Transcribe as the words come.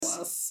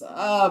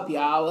up,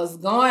 y'all? What's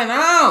going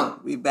on?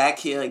 We back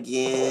here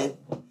again.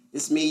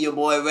 It's me, your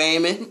boy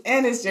Raymond.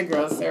 And it's your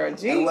girl, Sarah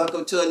G. And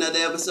welcome to another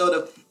episode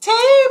of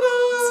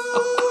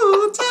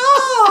Table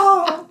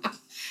Talk.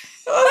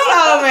 What's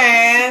up,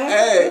 man?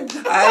 Hey, I ain't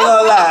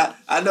gonna lie.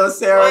 I know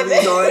Sarah be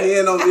going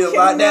in on me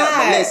about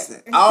that, but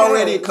listen, I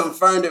already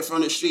confirmed it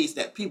from the streets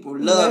that people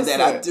love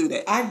that I do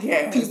that. I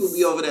guess. People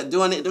be over there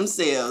doing it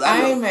themselves.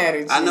 I ain't mad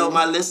at you. I know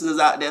my listeners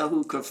out there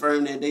who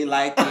confirm that they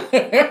like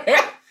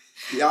it.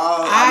 Y'all,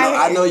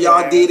 I know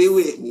y'all did it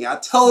with me. I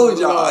told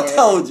y'all. Lord. I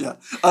told you.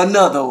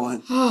 Another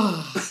one.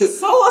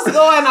 So what's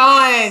going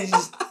on?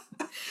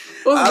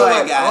 What's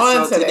going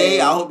on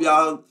today? I hope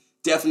y'all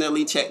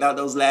definitely checked out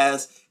those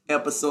last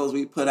episodes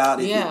we put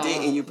out. If you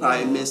didn't, you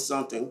probably missed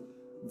something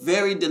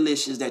very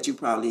delicious that you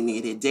probably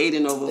needed.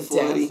 Dating over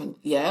 40.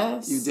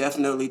 Yes. You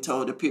definitely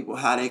told the people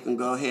how they can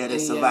go ahead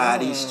and survive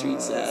these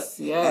streets at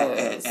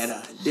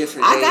a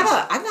different age.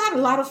 I got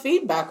a lot of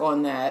feedback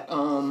on that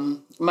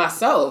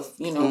myself.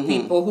 You know,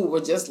 people who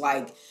were just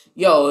like,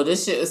 yo,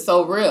 this shit is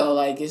so real.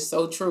 Like, it's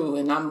so true.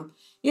 And I'm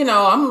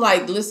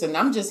like, listen,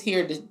 I'm just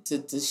here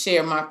to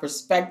share my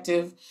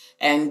perspective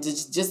and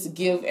just to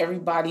give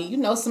everybody,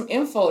 some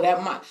info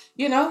that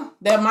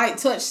might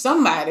touch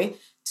somebody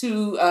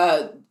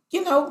to,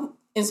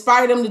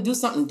 inspire them to do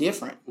something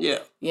different. Yeah.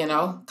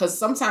 Because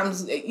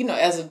sometimes,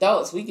 as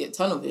adults, we get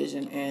tunnel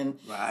vision and,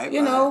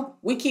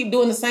 we keep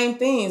doing the same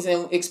things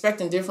and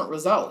expecting different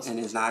results. And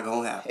it's not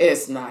going to happen.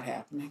 It's not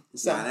happening.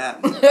 It's not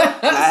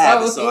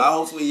happening. So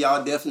hopefully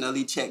y'all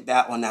definitely check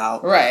that one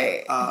out.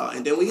 Right.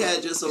 And then we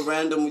had just a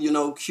random,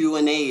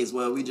 Q&As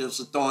where we just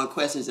were throwing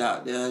questions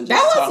out there. And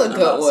just that was a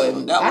good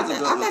one. That was a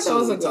good one. I thought that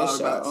was a good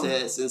show. About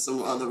sex and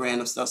some other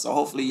random stuff. So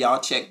hopefully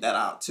y'all check that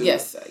out too.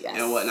 Yes, sir. Yes.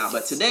 And whatnot.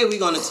 But today we're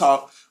going to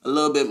talk a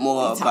little bit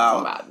more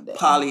about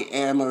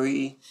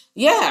polyamory.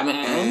 Yeah,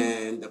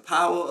 man. And the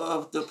power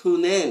of the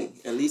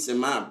punani, at least in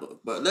my book.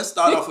 But let's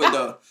start off with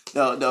the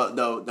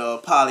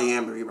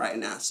polyamory right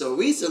now. So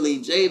recently,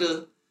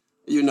 Jada,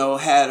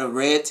 had a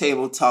Red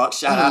Table Talk.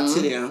 Shout out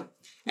to them.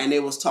 And they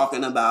was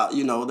talking about,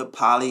 the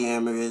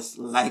polyamorous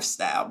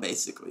lifestyle,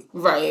 basically.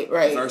 Right.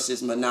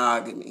 Versus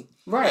monogamy.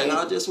 Right. And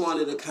I just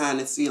wanted to kind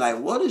of see,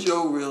 what is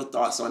your real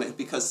thoughts on it?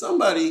 Because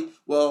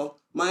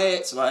my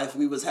ex-wife,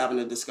 we was having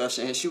a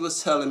discussion, and she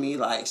was telling me,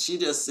 she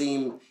just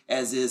seemed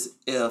as if,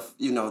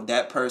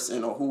 that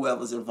person or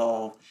whoever's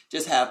involved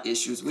just have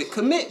issues with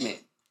commitment.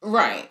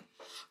 Right.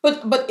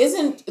 But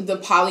isn't the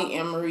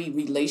polyamory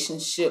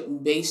relationship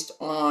based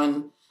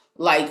on,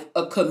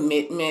 a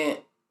commitment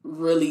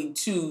really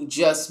to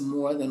just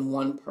more than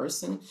one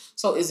person?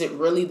 So is it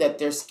really that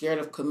they're scared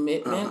of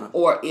commitment,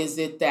 or is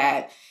it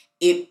that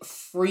it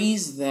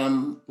frees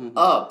them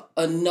up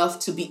enough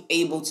to be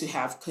able to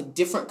have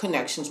different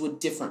connections with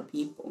different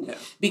people? Yeah.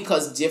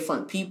 Because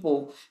different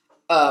people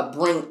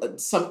bring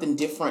something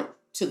different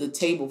to the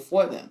table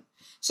for them.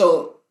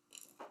 So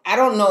I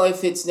don't know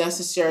if it's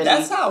necessarily...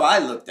 That's how I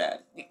looked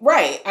at it.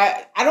 Right.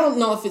 I don't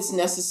know if it's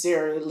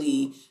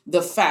necessarily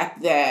the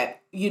fact that,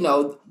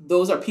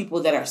 those are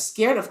people that are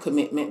scared of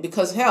commitment,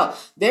 because hell,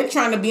 they're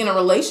trying to be in a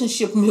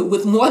relationship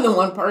with more than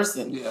one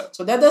person. Yeah.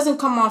 So that doesn't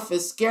come off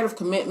as scared of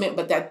commitment,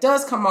 but that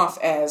does come off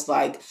as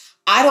I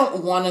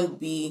don't want to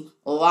be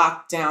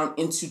locked down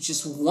into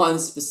just one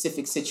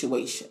specific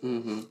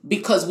situation,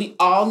 because we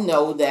all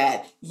know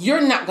that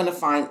you're not going to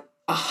find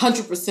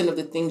 100% of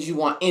the things you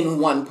want in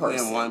one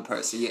person. In one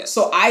person, yes.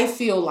 So I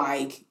feel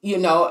like,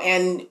 I'm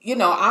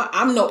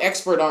no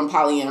expert on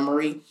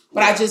polyamory,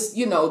 but I just,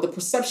 the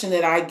perception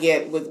that I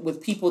get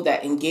with people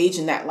that engage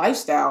in that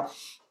lifestyle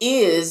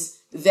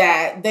is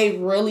that they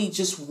really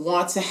just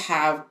want to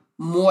have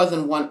more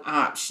than one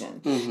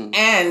option.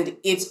 And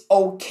it's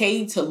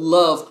okay to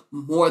love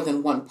more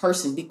than one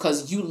person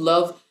because you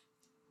love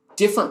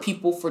different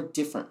people for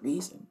different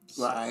reasons.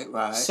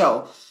 Right.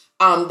 So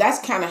that's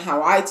kind of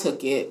how I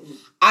took it.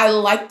 I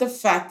like the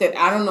fact that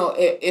I don't know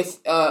if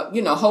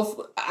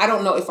hopefully, I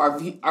don't know if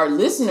our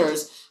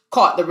listeners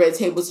caught the Red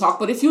Table Talk,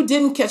 but if you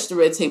didn't catch the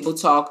Red Table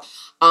Talk,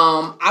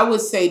 I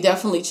would say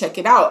definitely check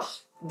it out.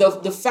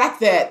 The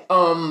fact that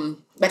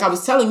like I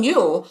was telling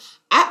you,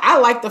 I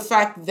like the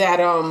fact that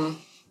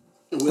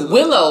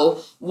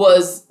Willow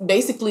was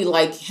basically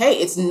like, hey,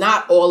 it's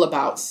not all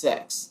about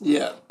sex.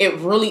 Yeah. It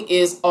really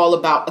is all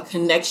about a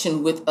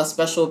connection with a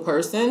special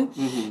person.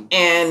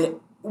 And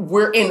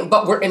we're in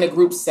a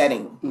group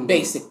setting,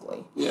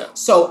 basically. Yeah.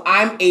 So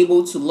I'm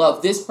able to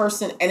love this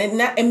person, and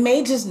it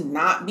may just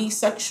not be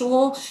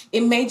sexual.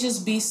 It may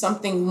just be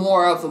something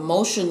more of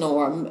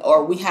emotional,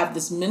 or we have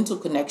this mental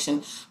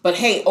connection. But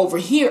hey, over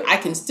here, I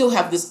can still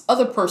have this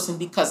other person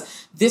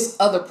because this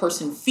other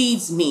person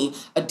feeds me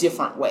a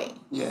different way.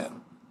 Yeah.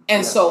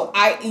 And so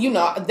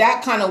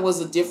that kind of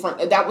was a different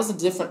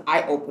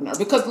eye opener,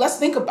 because let's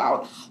think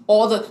about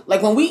all the,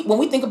 when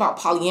we think about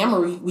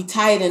polyamory, we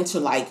tie it into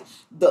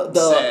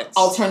the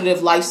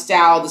alternative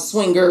lifestyle, the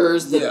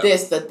swingers, the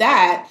this, the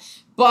that.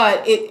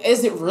 But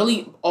is it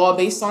really all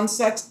based on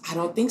sex? I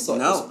don't think so at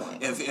No. this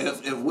point.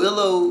 If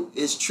Willow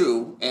is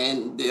true,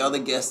 and the other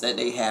guest that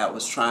they had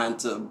was trying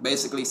to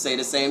basically say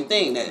the same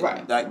thing, that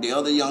Right. like the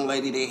other young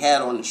lady they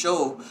had on the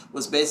show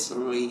was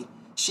basically,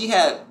 she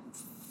had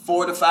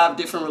 4 to 5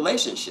 different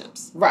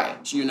relationships. Right.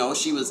 You know,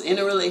 she was in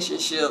a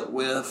relationship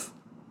with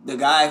the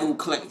guy who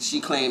she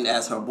claimed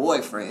as her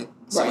boyfriend.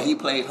 So Right. he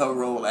played her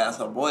role as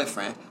her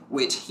boyfriend,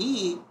 which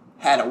he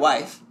had a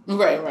wife.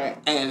 Right.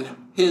 And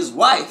his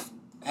wife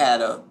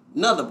had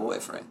another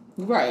boyfriend.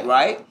 Right.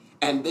 Right?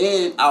 And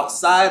then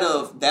outside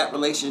of that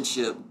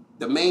relationship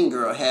the main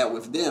girl had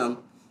with them,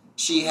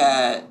 she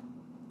had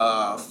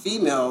a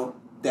female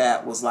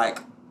that was like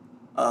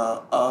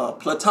a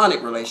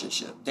platonic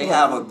relationship. They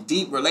have a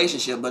deep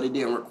relationship, but it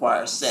didn't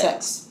require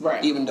sex.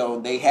 Right. Even though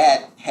they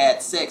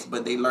had sex,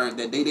 but they learned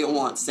that they didn't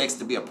want sex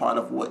to be a part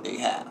of what they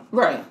have.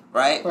 Right.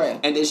 Right? Right.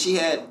 And then she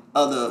had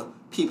other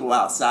people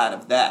outside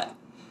of that.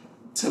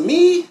 To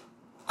me,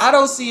 I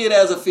don't see it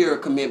as a fear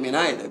of commitment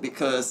either,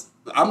 because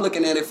I'm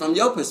looking at it from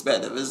your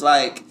perspective. It's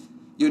like,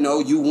 you know,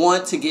 you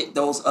want to get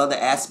those other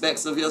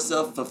aspects of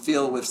yourself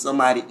fulfilled with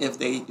somebody if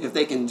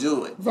they can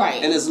do it.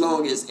 Right. And as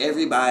long as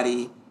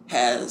everybody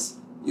has,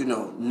 you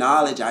know,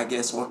 knowledge, I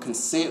guess, or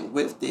consent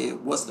with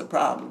it, what's the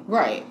problem?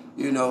 Right.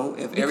 You know,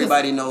 if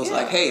everybody knows,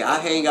 like, hey, I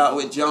hang out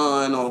with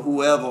John or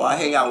whoever, or I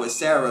hang out with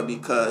Sarah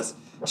because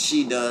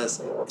she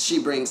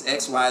brings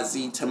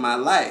XYZ to my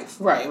life.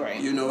 Right.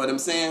 You know what I'm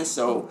saying?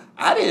 So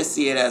I didn't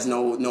see it as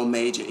no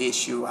major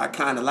issue. I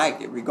kind of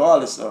liked it,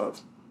 regardless of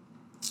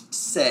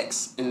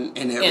sex and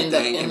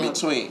everything in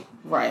between.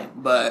 Right.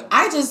 But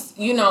I just,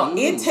 you know,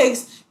 it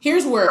takes,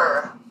 here's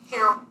where.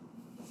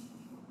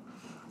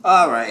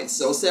 All right.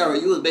 So Sarah,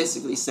 you was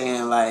basically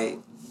saying, like,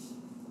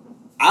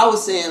 I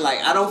was saying, like,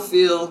 I don't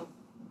feel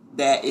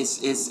that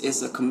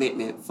it's a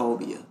commitment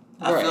phobia.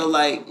 I feel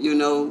like, you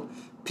know,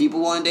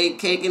 people want their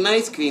cake and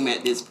ice cream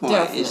at this point.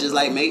 Definitely. It's just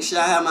like, make sure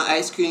I have my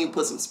ice cream,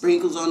 put some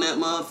sprinkles on that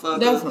motherfucker.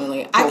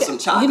 Definitely. Put some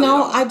chocolate you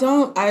know,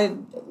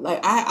 on.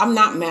 I'm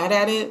not mad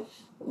at it.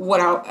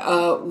 What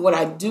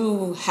I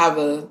do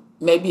have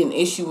maybe an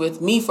issue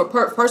with me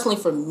personally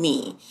for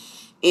me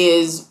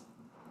is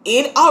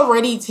it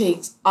already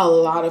takes a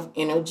lot of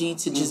energy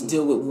to just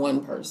deal with one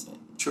person.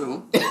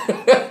 True.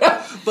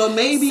 But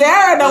maybe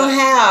Sarah don't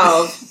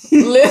have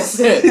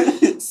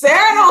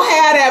Sarah don't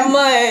have that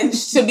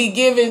much to be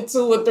given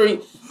 2 or 3.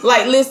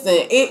 Like,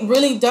 listen, it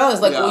really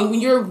does. Like, when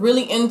you're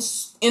really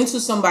into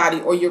somebody,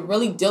 or you're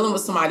really dealing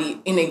with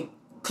somebody in a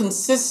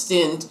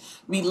consistent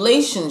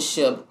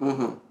relationship,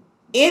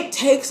 it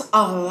takes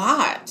a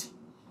lot.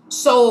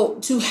 So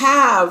to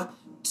have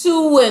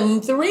 2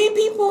 and 3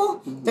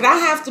 people that I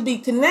have to be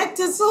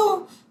connected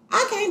to,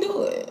 I can't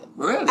do it.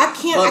 Really? I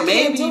can't. But I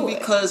maybe can't do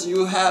because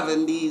you're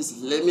having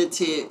these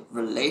limited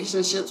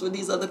relationships with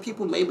these other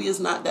people, maybe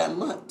it's not that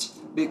much.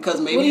 Because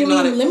maybe what do you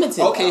you're mean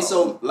limited? Okay, though?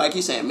 So like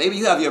you're saying, maybe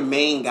you have your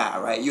main guy,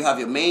 right? You have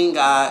your main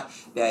guy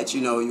that, you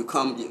know, you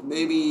come,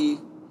 maybe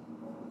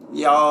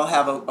y'all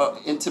have a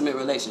intimate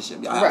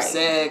relationship. Y'all have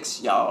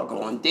sex. Y'all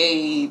go on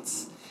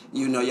dates.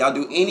 You know, y'all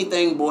do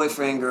anything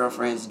boyfriend,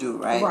 girlfriends do,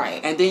 right?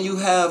 Right. And then you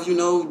have, you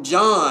know,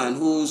 John,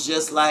 who's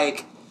just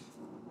like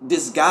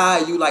this guy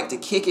you like to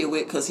kick it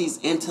with because he's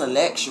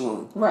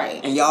intellectual. Right.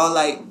 And y'all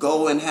like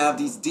go and have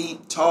these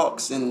deep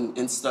talks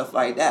and stuff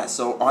like that.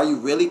 So are you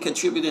really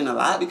contributing a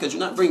lot? Because you're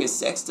not bringing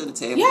sex to the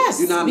table. Yes.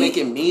 You're not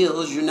making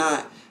meals. You're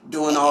not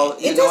doing all,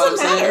 it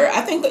doesn't matter.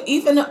 I think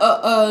even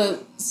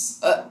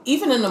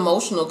an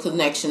emotional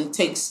connection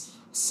takes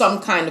some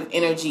kind of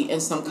energy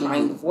and some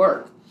kind of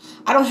work.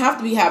 I don't have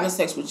to be having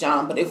sex with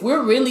John, but if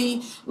we're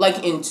really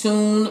like in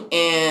tune,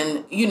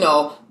 and you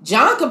know,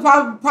 John could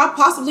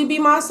possibly be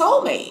my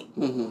soulmate.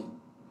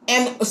 And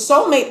a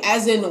soulmate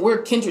as in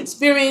we're kindred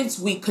spirits,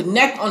 we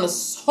connect on a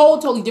whole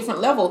totally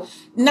different level,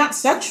 not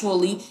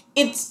sexually.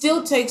 It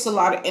still takes a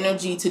lot of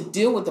energy to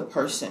deal with the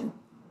person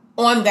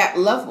on that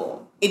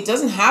level. It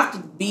doesn't have to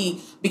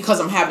be because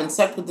I'm having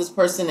sex with this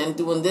person and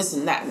doing this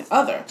and that and the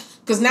other.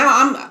 Because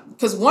now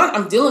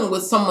I'm dealing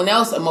with someone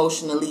else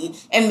emotionally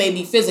and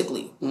maybe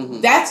physically.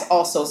 That's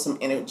also some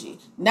energy.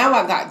 Now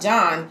I got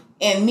John,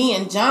 and me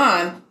and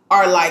John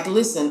are like,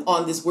 listen,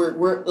 on this,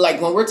 we're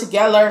like, when we're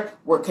together,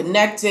 we're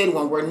connected.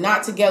 When we're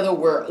not together,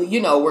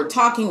 we're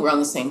talking, we're on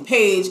the same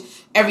page.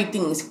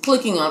 Everything is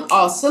clicking on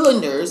all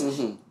cylinders.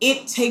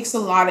 It takes a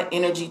lot of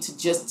energy to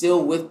just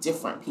deal with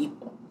different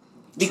people.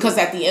 Because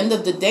at the end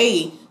of the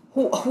day,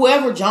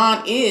 whoever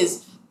John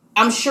is,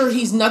 I'm sure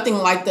he's nothing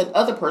like that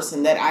other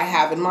person that I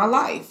have in my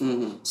life.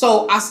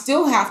 So I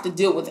still have to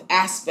deal with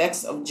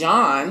aspects of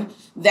John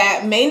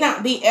that may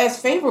not be as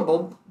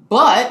favorable,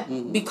 but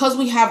because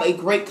we have a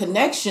great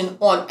connection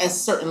on a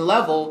certain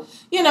level,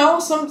 you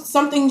know,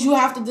 some things you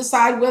have to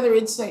decide whether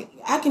it's like,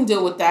 I can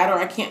deal with that or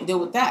I can't deal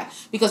with that.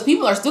 Because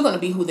people are still going to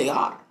be who they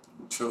are.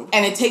 True.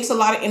 And it takes a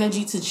lot of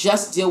energy to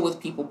just deal with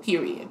people,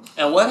 period.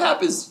 And what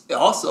happens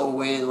also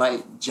when,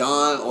 like,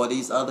 John or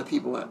these other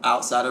people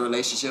outside a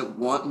relationship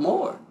want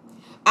more?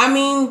 I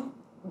mean,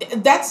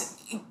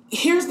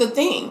 here's the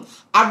thing.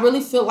 I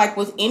really feel like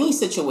with any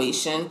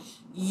situation,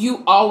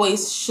 you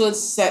always should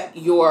set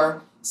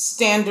your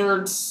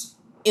standards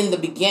in the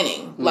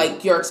beginning,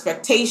 like your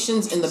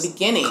expectations in the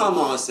beginning. Come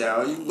on,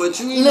 Sarah. But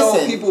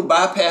know people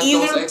bypass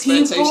those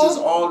expectations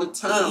all the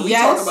time. We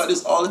talk about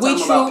this all the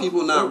time about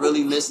people not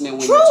really listening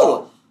when you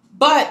talk.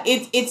 But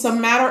it's a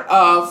matter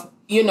of,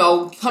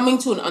 coming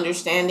to an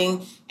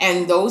understanding,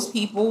 and those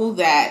people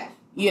that,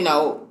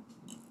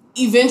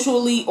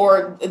 eventually,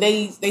 or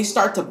they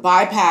start to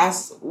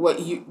bypass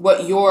what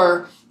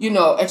your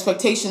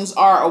expectations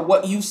are, or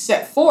what you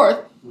set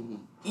forth.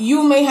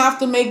 You may have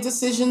to make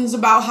decisions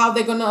about how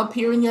they're going to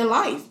appear in your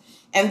life,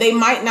 and they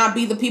might not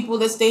be the people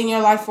that stay in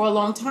your life for a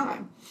long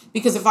time.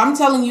 Because if I'm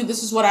telling you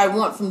this is what I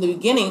want from the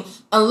beginning,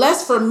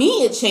 unless for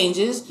me it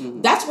changes,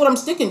 that's what I'm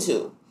sticking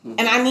to,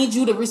 and I need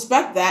you to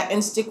respect that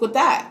and stick with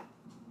that.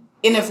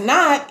 And if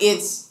not,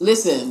 it's,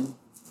 listen,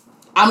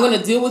 I'm going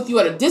to deal with you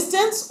at a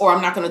distance, or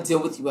I'm not going to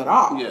deal with you at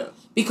all. Yeah.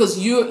 Because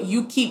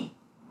you keep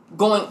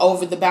going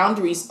over the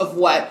boundaries of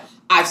what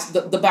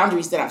the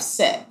boundaries that I've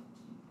set.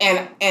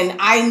 And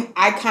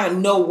I kind of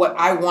know what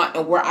I want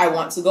and where I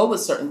want to go with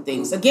certain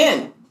things.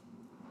 Again,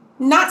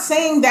 not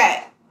saying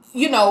that,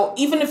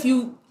 even if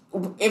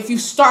you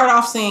start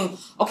off saying,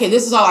 okay,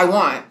 this is all I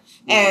want,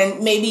 and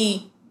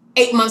maybe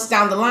 8 months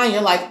down the line,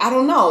 you're like, I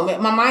don't know,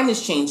 my mind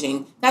is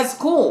changing. That's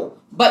cool.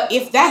 But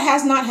if that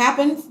has not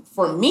happened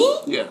for me,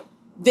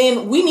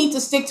 then we need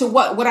to stick to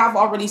what I've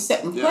already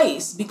set in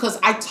place, because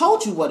I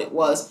told you what it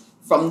was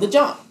from the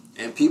jump.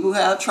 And people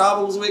have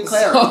troubles with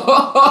clarity.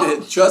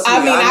 Trust me,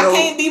 I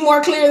can't be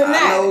more clear than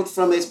that. I know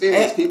from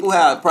experience, people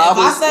have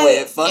problems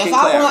with fucking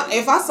clarity.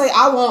 If I say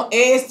I want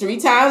eggs 3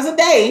 times a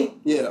day,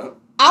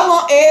 I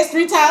want eggs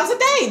 3 times a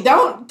day.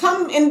 Don't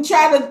come and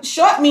try to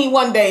short me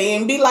one day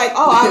and be like,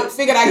 oh, I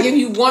figured I'd give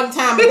you 1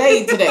 time a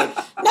day today.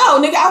 No,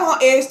 nigga, I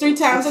want eggs 3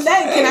 times a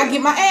day. Can I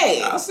get my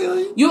eggs? I feel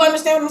you. You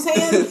understand what I'm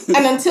saying?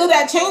 And until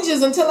that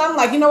changes, until I'm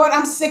like, you know what,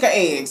 I'm sick of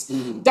eggs.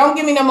 Don't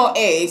give me no more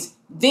eggs.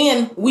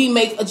 Then we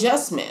make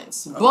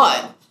adjustments. Okay.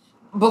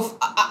 But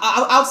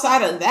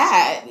outside of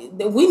that,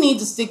 we need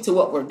to stick to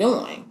what we're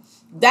doing.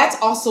 That's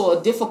also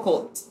a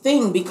difficult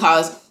thing,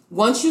 because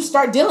once you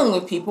start dealing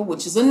with people,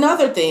 which is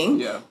another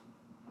thing,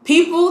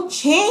 people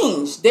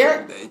change.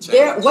 They're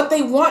what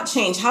they want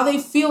change, how they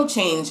feel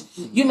change.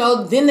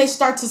 Then they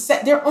start to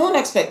set their own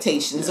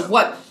expectations of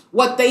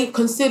what they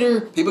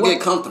consider. People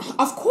get comfortable.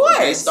 Of course.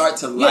 They start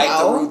to like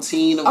the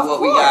routine of what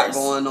we got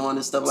going on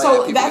and stuff like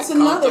that. So that's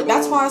another.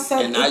 That's why I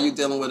said. And now you're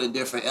dealing with a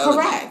different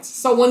element. Correct.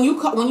 So when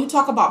you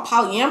talk about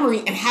polyamory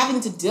and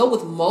having to deal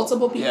with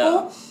multiple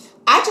people,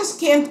 I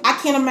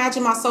can't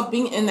imagine myself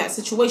being in that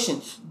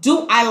situation.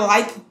 Do I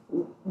like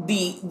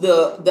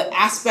the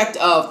aspect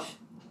of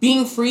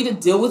being free to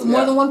deal with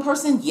more than one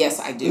person? Yes,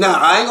 I do. Nah,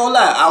 I ain't gonna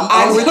lie.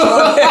 I'm with you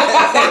on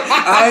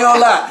that. I ain't gonna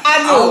lie. I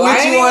do. I'm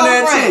with you on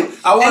that too.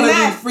 I want to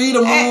be free to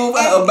move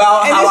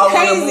about how I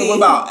want to move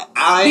about.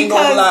 I ain't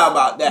gonna lie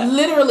about that.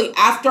 Literally,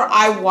 after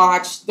I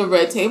watched the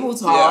Red Table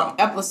Talk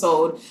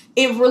episode,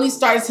 it really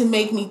started to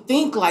make me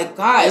think, like,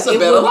 God, it's a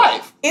better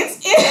life.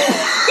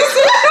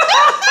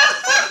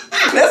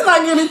 Let's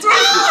not get it twisted.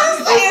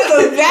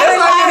 Let's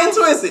not get it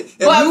twisted.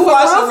 If you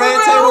watch the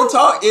Red Table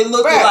Talk, it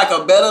looks like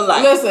a better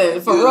life. Listen,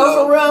 for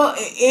real,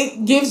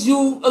 it gives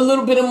you a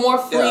little bit of more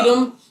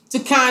freedom to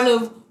kind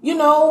of,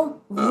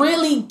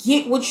 really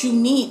get what you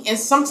need. And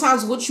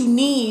sometimes what you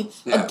need,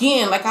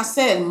 again, like I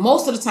said,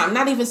 most of the time,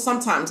 not even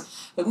sometimes,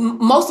 but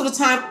most of the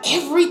time,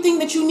 everything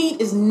that you need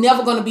is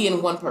never going to be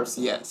in one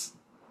person. Yes.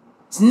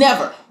 It's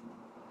never.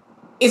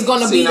 It's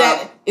going to be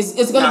that.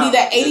 It's going to be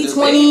that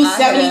 80-20,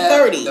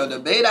 70-30. The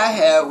debate I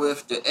had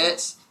with the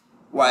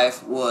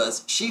ex-wife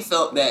was, she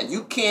felt that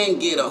you can't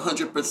get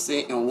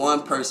 100% in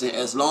one person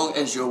as long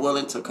as you're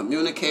willing to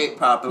communicate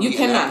properly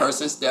and that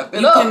person step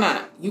it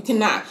up. You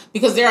cannot.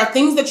 Because there are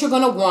things that you're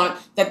going to want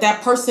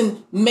that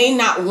person may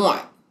not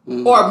want,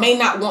 or may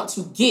not want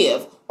to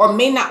give, or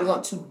may not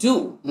want to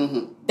do.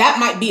 That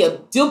might be a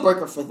deal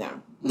breaker for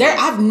them.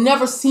 I've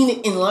never seen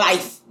it in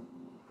life.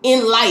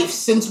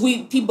 Since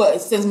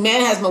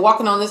man has been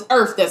walking on this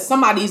earth, that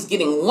somebody's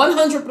getting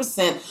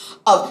 100%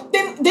 of,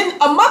 then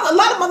a lot of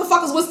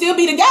motherfuckers would still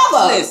be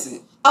together.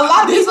 Listen, a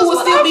lot of people would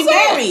still be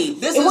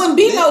married. It wouldn't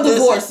be no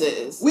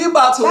divorces. We're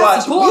about to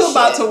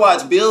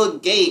watch Bill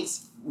Gates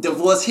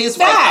divorced his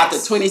wife after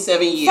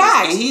 27 years.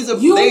 And he's a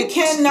billionaire.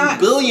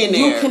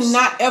 You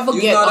cannot ever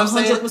get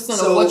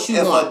 100% of what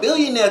you want. If a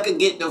billionaire could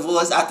get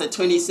divorced after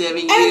 27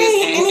 years,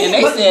 and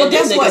they said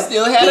this nigga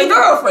still had a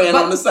girlfriend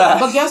on the side.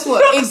 But guess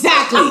what?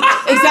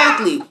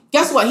 Exactly.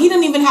 Guess what? He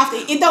didn't even have to,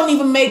 it don't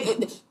even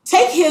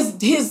take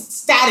his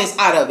status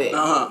out of it.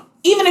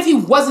 Even if he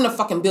wasn't a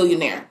fucking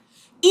billionaire.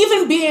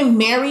 Even being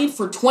married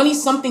for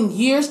 20-something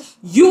years,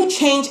 you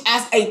change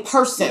as a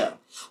person.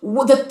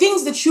 The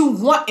things that you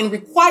want and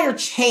require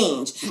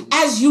change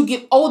as you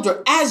get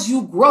older, as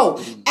you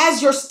grow,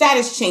 as your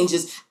status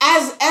changes,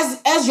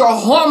 as your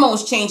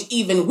hormones change.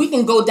 Even we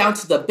can go down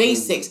to the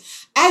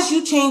basics. As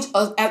you change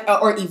or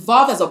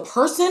evolve as a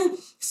person,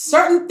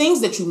 certain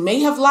things that you may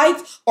have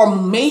liked or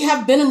may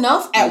have been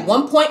enough at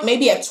one point,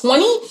 maybe at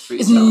 20,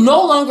 is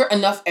no longer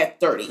enough at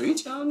 30.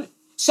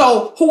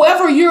 So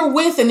whoever you're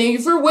with, and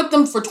if you're with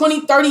them for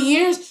 20, 30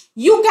 years,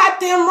 you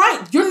goddamn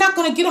right. You're not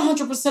going to get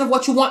 100% of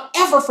what you want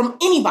ever from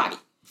anybody.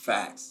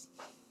 Facts.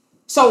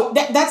 So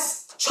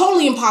that's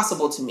totally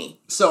impossible to me.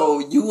 So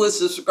you would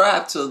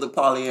subscribe to the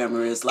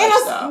polyamorous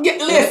lifestyle?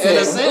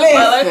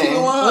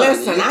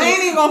 Listen, I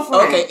ain't even gonna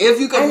front. Okay, if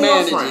you can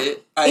manage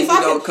it,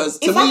 because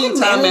to me,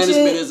 time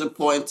management is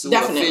important to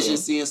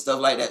efficiency and stuff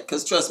like that.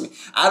 Because trust me,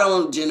 I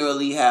don't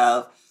generally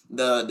have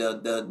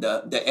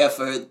the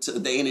effort,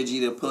 the energy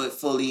to put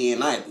fully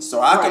in either. So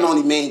I can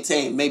only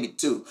maintain maybe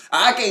 2.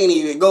 I can't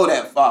even go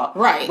that far.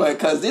 Right. But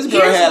because this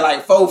girl had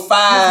like 4, 5,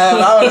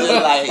 I was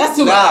just like, that's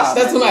too much.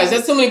 That's too much.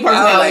 That's too many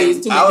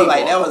personalities. I was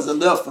like, that was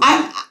enough for me.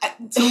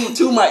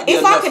 Two might be if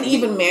enough. I could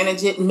even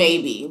manage it,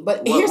 maybe.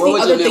 But here's the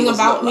other thing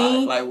about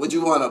me. Like, would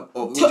you want a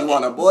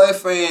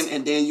boyfriend,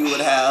 and then you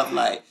would have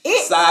like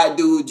side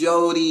dude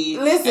Jody?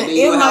 Listen, and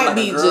then it might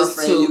be just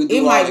 2.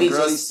 It might be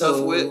just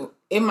 2. With?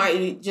 It might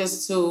be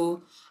just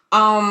 2.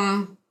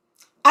 I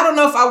don't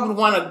know if I would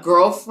want a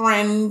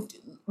girlfriend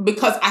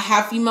because I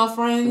have female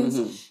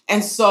friends,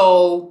 and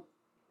so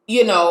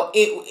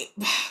it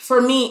for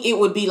me it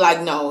would be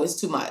like, no,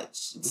 it's too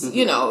much. It's,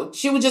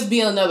 she would just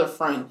be another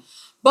friend.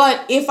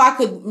 But if I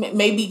could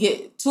maybe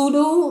get 2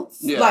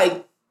 dudes,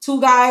 like 2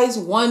 guys,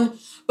 1.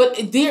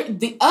 But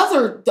the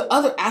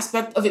other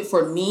aspect of it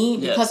for me,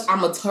 because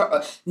I'm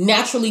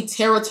naturally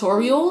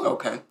territorial.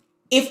 Okay.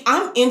 If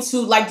I'm into,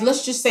 like,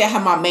 let's just say I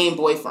have my main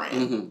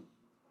boyfriend.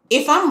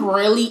 If I'm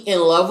really in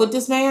love with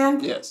this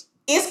man, it's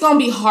going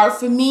to be hard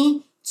for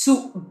me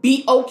to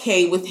be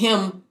okay with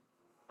him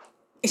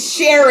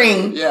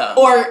sharing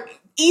or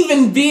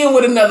even being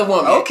with another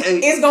woman. Okay.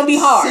 It's going to be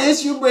hard.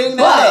 Since you bring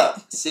that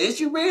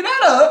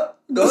up,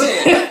 go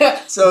ahead.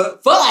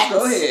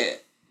 Go ahead.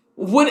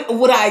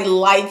 Would I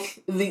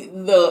like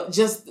the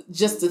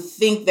just to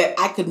think that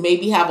I could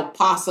maybe have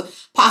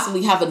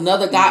possibly have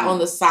another guy on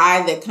the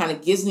side that kind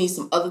of gives me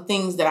some other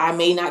things that I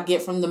may not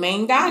get from the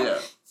main guy?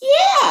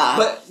 Yeah.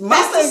 But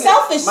that's the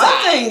selfish side.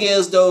 My thing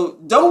is, though,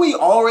 don't we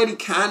already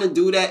kind of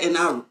do that in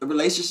our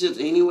relationships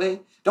anyway?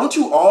 Don't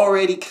you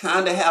already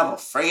kind of have a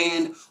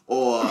friend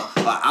or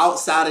an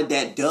outsider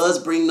that does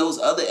bring those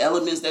other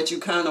elements that you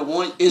kind of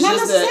want? It's not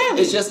just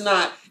necessarily.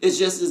 that it's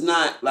just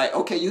not like,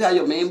 okay, you have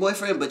your main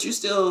boyfriend, but you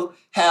still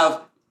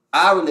have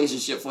our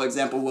relationship, for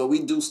example, where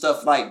we do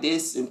stuff like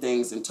this and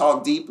things and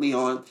talk deeply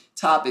on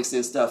topics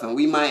and stuff, and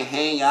we might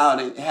hang out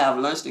and have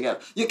lunch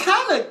together. You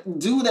kind of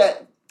do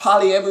that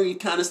polyamory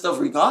kind of stuff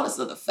regardless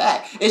of the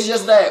fact. It's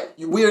just that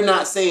we're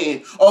not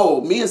saying,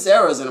 oh, me and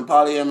Sarah's in a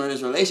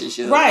polyamorous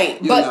relationship.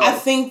 Right. But I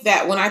think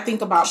that when I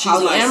think about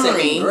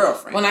polyamory,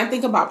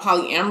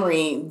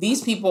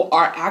 these people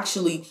are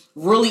actually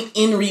really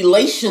in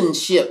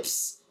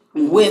relationships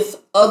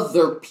with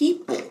other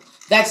people.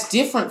 That's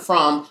different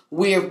from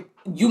where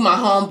you my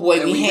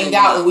homeboy, we hang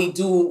out and we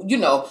do,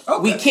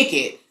 we kick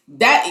it.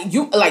 That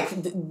you like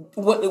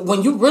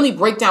when you really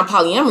break down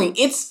polyamory,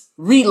 it's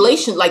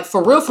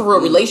for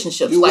real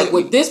relationships. Like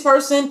with this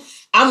person,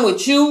 I'm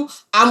with you,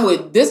 I'm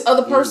with this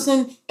other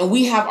person, and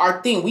we have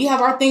our thing. We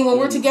have our thing when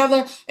we're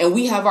together, and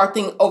we have our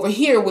thing over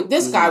here with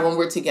this guy when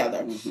we're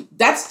together.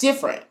 That's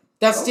different.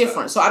 That's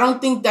different. So I don't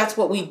think that's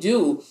what we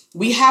do.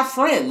 We have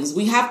friends.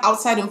 We have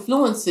outside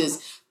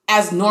influences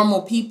as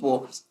normal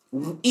people,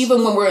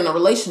 even when we're in a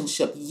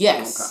relationship.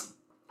 Yes.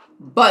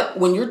 But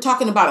when you're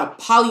talking about a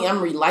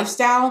polyamory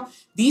lifestyle,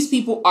 these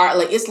people are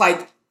like, it's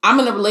like, I'm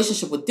in a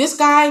relationship with this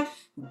guy,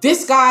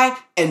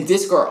 and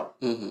this girl.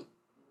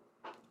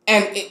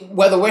 And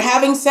whether we're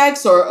having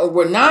sex or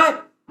we're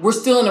not, we're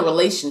still in a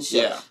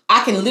relationship. Yeah.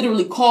 I can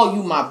literally call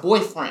you my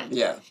boyfriend.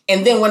 Yeah.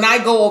 And then when I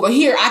go over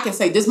here, I can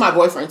say, this is my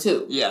boyfriend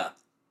too. Yeah.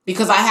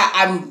 Because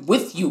I'm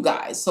with you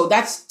guys. So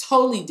that's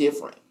totally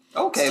different.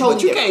 Okay, totally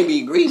but you can't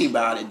be greedy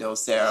about it though,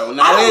 Sarah.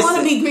 Now, I don't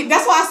want to be greedy.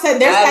 That's why I said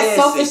there's that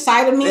selfish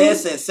side of me.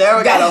 Listen,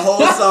 Sarah got a whole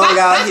song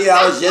out here.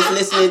 I was just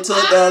listening to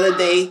it the other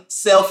day.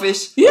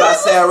 Selfish by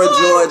Sarah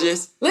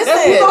Georges. Listen.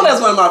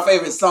 That's one of my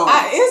favorite songs.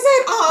 Is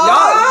it?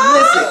 Y'all,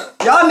 listen.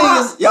 Y'all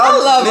niggas,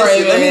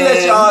 listen. Let me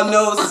let y'all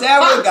know.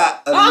 Sarah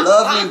got a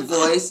lovely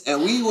voice,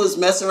 and we was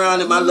messing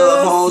around in my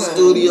little home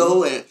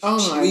studio, and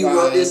we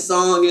wrote this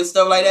song and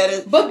stuff like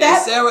that. But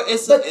Sarah,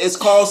 it's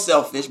called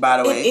Selfish, by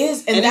the way. It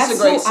is, and that's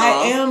it's a great song.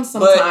 I am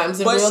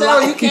sometimes. But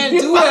Sarah, you can't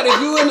do that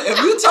if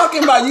you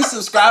talking about you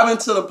subscribing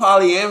to the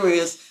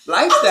polyamorous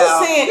lifestyle. I'm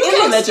just saying, you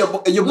can't let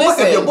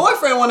if your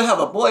boyfriend want to have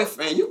a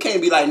boyfriend, you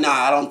can't be like, nah,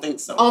 I don't think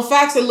so. On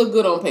facts, it look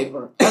good on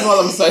paper. That's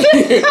all I'm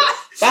saying.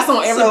 That's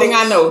on everything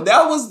I know.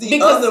 That was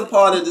the other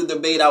part of the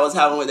debate I was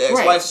having with the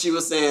ex-wife. Right. She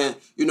was saying,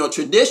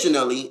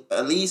 traditionally,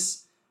 at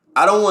least,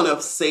 I don't want to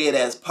say it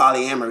as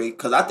polyamory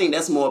because I think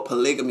that's more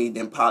polygamy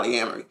than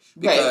polyamory.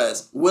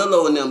 Because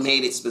Willow and them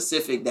made it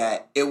specific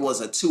that it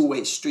was a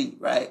two-way street,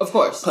 right? Of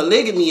course.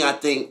 Polygamy, I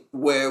think,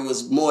 where it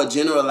was more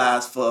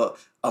generalized for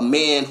a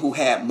man who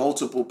had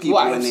multiple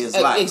people in his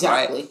life,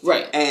 exactly.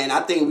 Right? And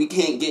I think we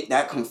can't get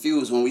that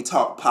confused when we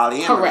talk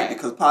polyamory. Correct.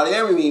 Because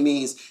polyamory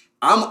means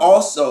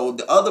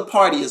the other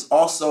party is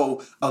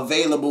also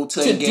available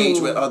to engage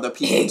with other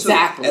people too.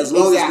 As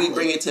long as we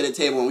bring it to the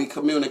table and we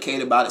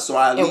communicate about it, so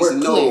I at least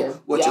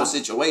know what your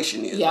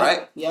situation is,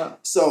 right? Yeah.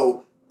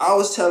 So I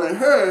was telling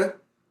her,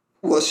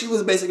 well, she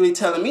was basically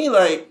telling me,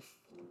 like,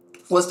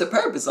 what's the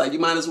purpose? Like, you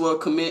might as well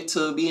commit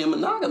to being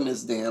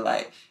monogamous then.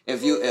 Like,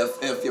 if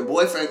your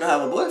boyfriend can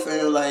have a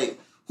boyfriend, like,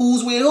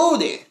 who's with who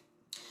then?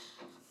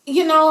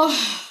 You know,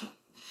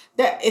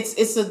 that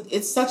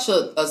it's such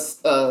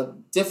a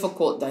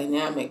difficult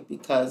dynamic,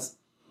 because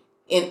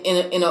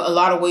in a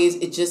lot of ways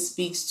it just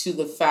speaks to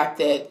the fact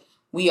that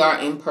we are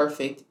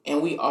imperfect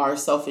and we are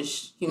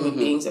selfish human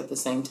beings at the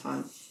same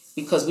time,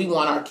 because we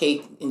want our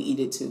cake and eat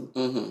it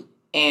too.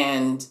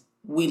 And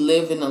we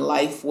live in a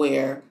life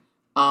where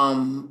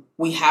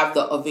we have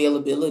the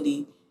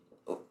availability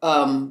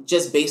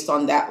just based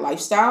on that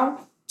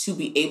lifestyle to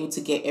be able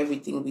to get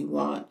everything we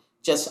want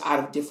just out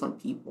of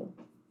different people,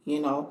 you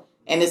know?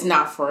 And it's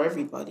not for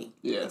everybody.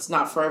 Yeah. It's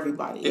not for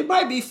everybody. It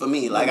might be for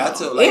me. Like, you know? I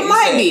told, like, it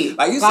might be.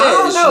 Like you said, I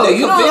don't know.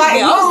 You don't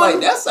like, I was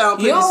like, that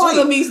sounds pretty sweet. You don't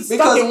want to be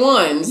stuck in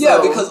one. So.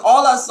 Yeah, because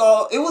all I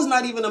saw, it was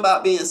not even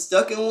about being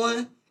stuck in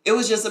one. It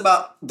was just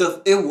about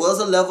it was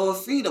a level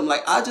of freedom.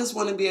 Like, I just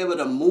want to be able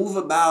to move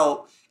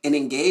about and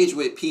engage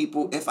with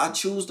people if I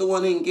choose to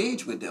want to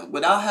engage with them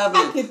without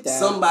having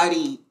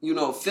somebody, you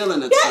know,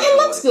 feeling a Yeah, it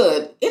looks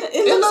good.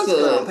 It looks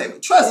good on paper.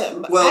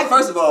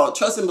 First of all,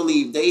 trust and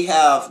believe they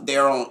have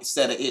their own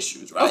set of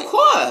issues, right? Of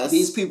course.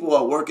 These people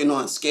are working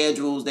on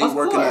schedules. They're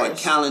working on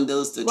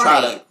calendars to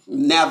try to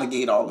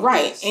navigate all of this.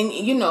 Right. And,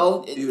 you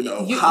know,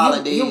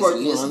 holidays you're working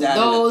and this, on that,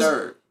 those. and the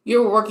third.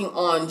 You're working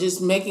on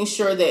just making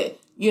sure that,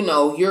 you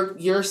know,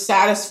 you're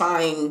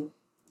satisfying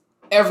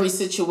every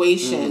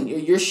situation.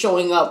 You're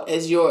showing up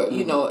as your,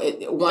 you know,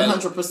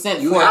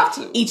 100% for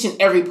each and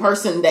every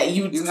person that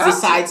you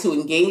decide to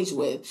engage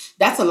with.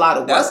 That's a lot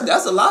of work.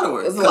 That's a lot of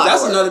work. Because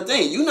that's another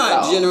thing. You're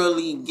not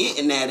generally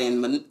getting that in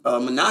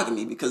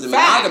monogamy, because in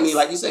monogamy,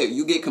 like you say,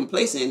 you get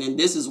complacent, and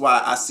this is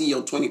why I see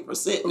your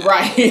 20% now.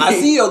 Right. I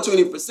see your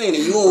 20% and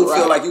you don't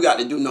feel like you got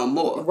to do no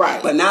more.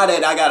 Right. But now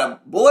that I got a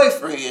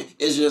boyfriend,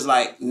 it's just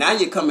like, now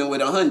you're coming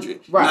with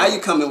 100. Right. Now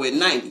you're coming with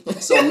 90.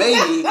 So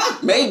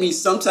maybe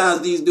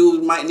sometimes these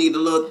dudes might need a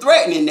little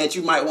threatening that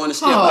you might want to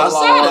step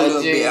outside a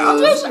little bit. I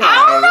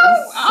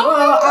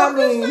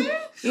mean,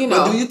 you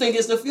know. But do you think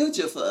it's the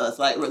future for us,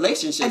 like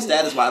relationship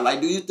status wise?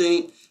 Like, do you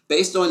think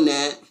based on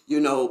that,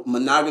 you know,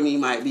 monogamy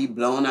might be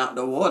blown out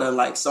the water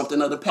like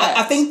something of the past?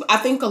 I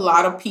think a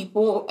lot of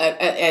people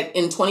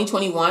in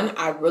 2021,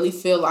 I really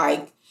feel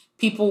like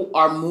people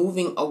are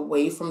moving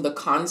away from the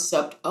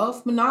concept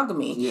of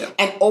monogamy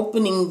and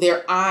opening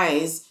their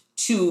eyes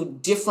to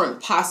different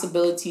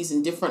possibilities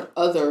and different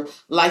other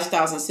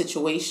lifestyles and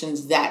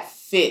situations that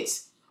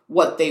fit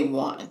what they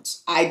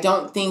want. I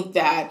don't think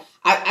that,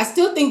 I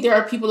still think there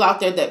are people out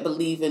there that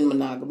believe in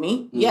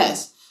monogamy,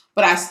 yes.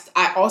 But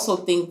I also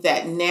think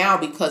that now,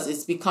 because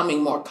it's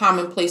becoming more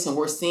commonplace and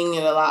we're seeing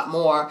it a lot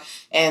more,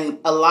 and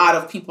a lot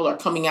of people are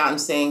coming out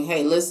and saying,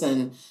 hey,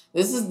 listen,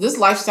 this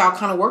lifestyle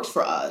kind of works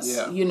for us.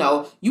 Yeah. You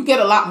know, you get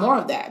a lot more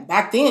of that.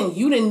 Back then,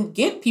 you didn't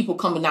get people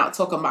coming out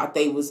talking about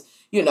they was,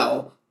 you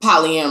know,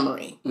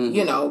 polyamory.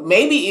 You know,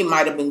 maybe it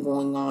might have been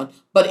going on,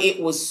 but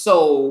it was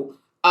so,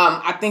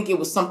 I think it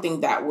was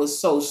something that was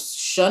so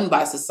shunned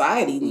by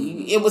society.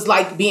 It was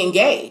like being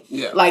gay.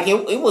 Yeah. Like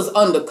it was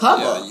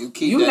undercover. Yeah, you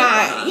keep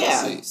that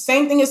behind the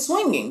same thing as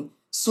swinging.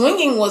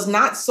 Swinging was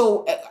not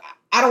so,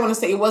 I don't want to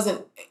say it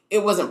wasn't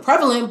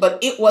prevalent,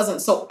 but it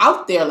wasn't so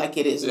out there like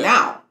it is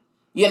now.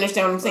 You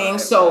understand what I'm saying?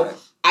 So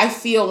I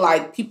feel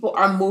like people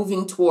are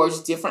moving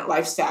towards different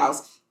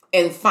lifestyles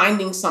and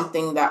finding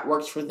something that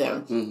works for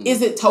them.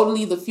 Is it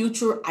totally the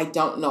future? I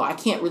don't know. I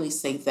can't really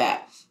say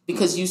that,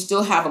 because you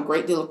still have a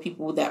great deal of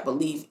people that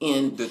believe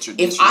in,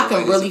 if I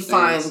can really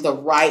find the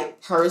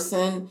right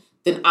person,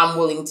 then I'm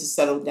willing to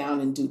settle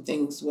down and do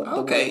things with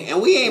the way.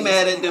 And we ain't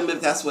mad at them if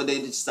that's what they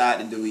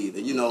decide to do either.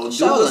 You know,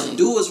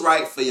 do what's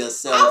right for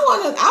yourself.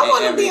 I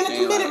want to be in a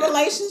committed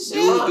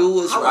relationship. Do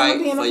what's right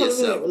for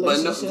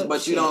yourself.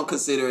 But you don't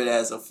consider it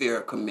as a fair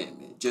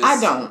commitment. I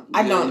don't.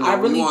 I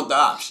really want the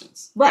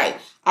options. Right.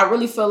 I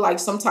really feel like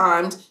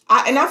sometimes,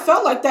 I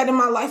felt like that in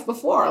my life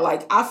before.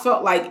 Like, I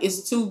felt like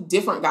it's two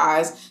different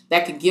guys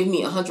that could give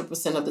me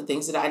 100% of the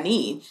things that I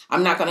need.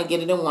 I'm not going to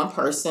get it in one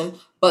person,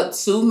 but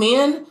two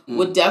men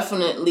would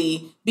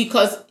definitely,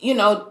 because, you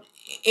know,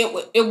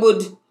 it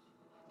would,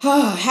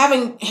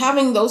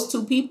 having those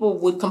two people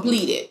would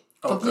complete it.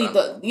 Complete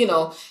the, you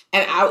know,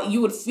 and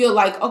you would feel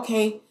like,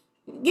 okay,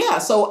 yeah,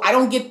 so I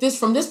don't get this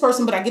from this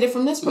person, but I get it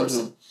from this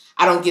person.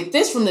 I don't get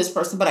this from this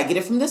person, but I get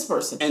it from this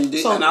person.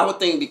 And I would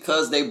think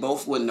because they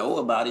both would know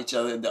about each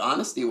other, the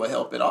honesty would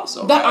help it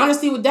also. The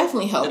honesty would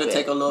definitely help. It'll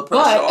take a little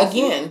pressure off. But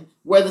again,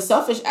 where the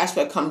selfish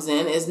aspect comes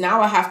in is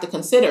now I have to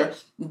consider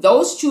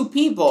those two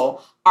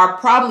people are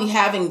probably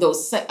having a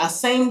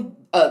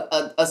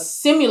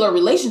similar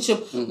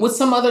relationship with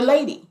some other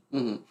lady.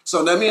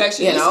 So let me ask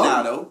you this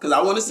now, though, because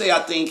I want to say, I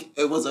think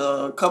it was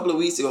a couple of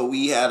weeks ago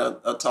we had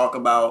a talk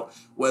about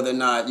whether or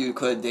not you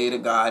could date a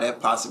guy that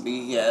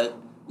possibly had,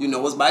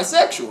 was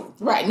bisexual.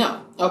 Right,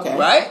 no. Okay.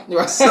 Right?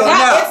 So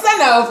now, it's a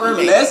no for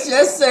me. Let's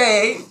just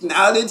say,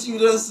 now that you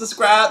done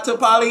subscribed to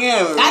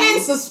polyamory. I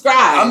didn't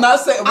subscribe. I'm not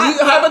saying,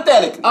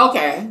 hypothetically.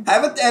 Okay.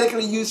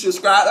 Hypothetically, you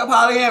subscribe to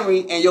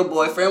polyamory and your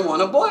boyfriend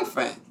want a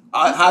boyfriend.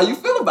 How you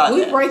feel about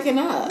that? We breaking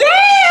up. Damn!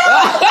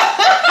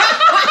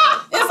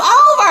 It's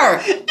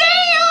over.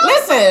 Damn!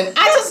 Listen,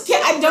 I just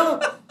can't,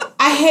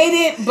 I hate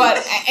it, but,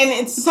 and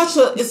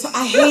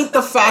I hate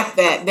the fact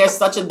that there's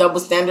such a double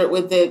standard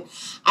with it.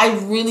 I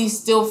really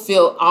still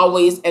feel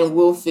always and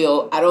will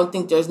feel, I don't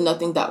think there's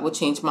nothing that will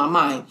change my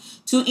mind.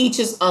 To each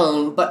his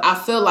own, but I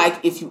feel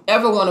like if you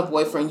ever want a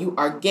boyfriend, you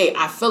are gay.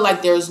 I feel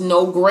like there's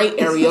no gray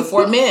area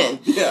for men.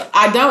 Yeah.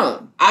 I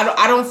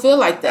don't feel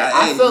like that.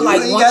 I feel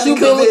like once you've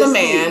been with a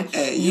man,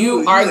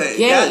 you are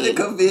gay.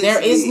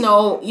 There is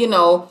no, you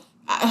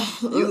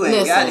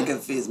ain't got to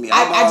convince me.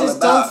 I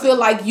just don't feel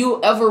like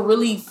you ever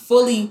really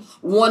fully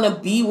want to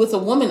be with a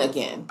woman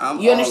again.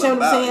 You understand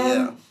what I'm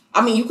saying? Yeah.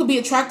 I mean, you could be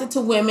attracted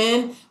to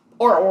women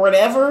or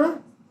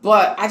whatever,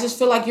 but I just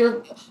feel like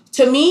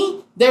to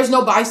me, there's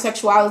no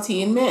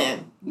bisexuality in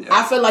men. Yeah.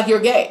 I feel like you're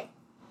gay.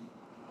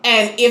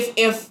 And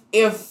if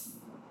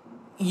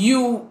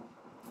you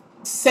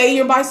say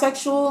you're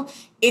bisexual,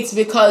 it's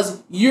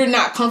because you're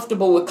not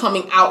comfortable with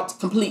coming out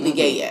completely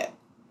gay yet.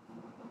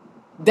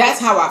 That's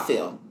how I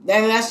feel.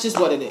 And that's just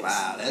what it is.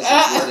 Wow, that's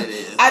just what it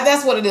is.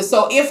 That's what it is.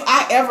 So if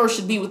I ever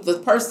should be with the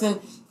person,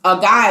 a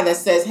guy that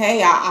says,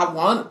 hey, I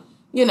want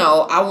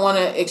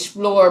to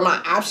explore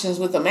my options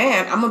with a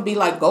man, I'm going to be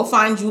like, go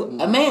find you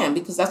a man,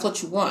 because that's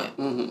what you want.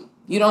 Mm-hmm.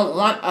 You don't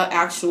want an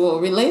actual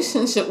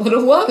relationship with a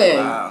woman.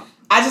 Wow.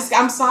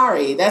 I'm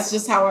sorry. That's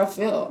just how I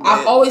feel.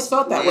 I've always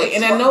felt that way.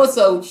 And I know it's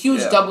a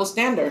huge double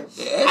standard.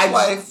 The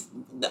ex-wife,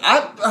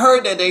 I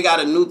heard that they got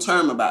a new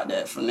term about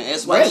that from the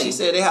ex-wife. Really? She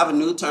said they have a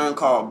new term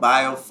called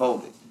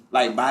biphobic.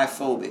 Like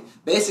biphobic.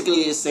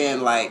 Basically it's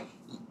saying like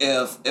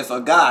if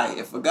a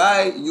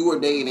guy you were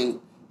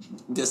dating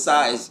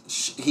decides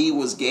he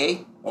was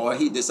gay, or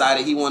he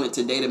decided he wanted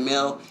to date a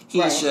male,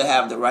 he should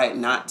have the right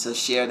not to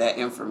share that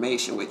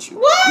information with you.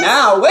 What?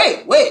 Now,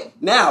 wait.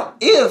 Now,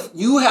 if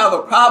you have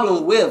a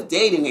problem with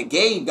dating a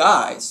gay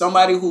guy,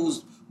 somebody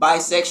who's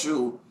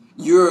bisexual,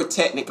 you're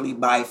technically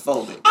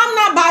biphobic. I'm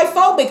not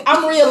biphobic.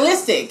 I'm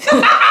realistic.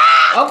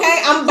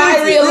 Okay? I'm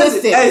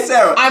bi-realistic. Hey,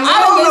 Sarah. I'm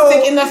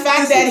realistic in the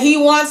fact that he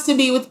wants to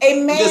be with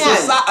a man.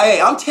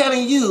 Hey, I'm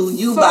telling you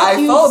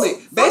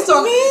biphobic. Based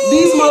on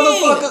these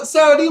motherfuckers,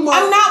 Sarah,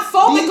 I'm not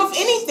phobic of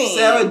anything.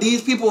 Sarah,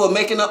 these people are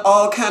making up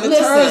all kind of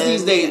terms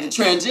these days.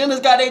 The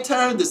transgenders got their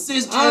terms, the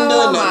cisgender,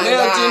 and the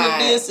male gender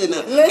this,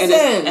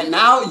 and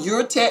now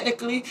you're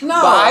technically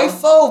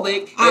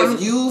biphobic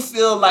if you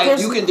feel like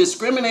you can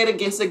discriminate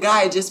against a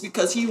guy just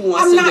because he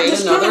wants to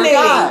date another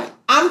guy.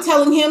 I'm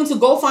telling him to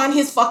go find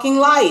his fucking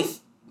life.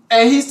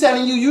 And he's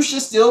telling you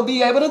should still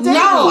be able to date me.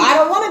 No, I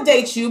don't want to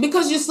date you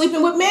because you're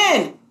sleeping with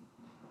men.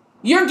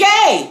 You're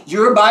gay.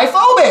 You're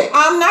biphobic.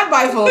 I'm not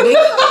biphobic.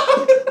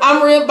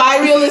 I'm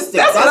bi-realistic.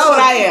 That's what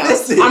I am.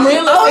 Listen, I'm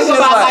realistic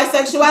about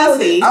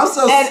bisexuality. I'm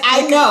so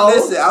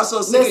sick. I'm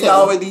so sick of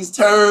y'all with these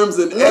terms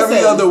and every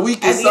other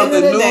week is something new.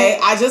 At the end of the day,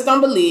 I just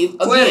don't believe,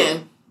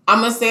 again, I'm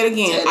going to say it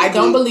again, I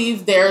don't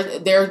believe there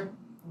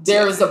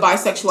is a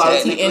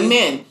bisexuality in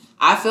men.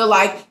 I feel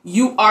like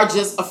you are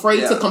just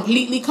afraid to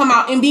completely come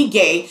out and be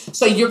gay,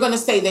 so you're going to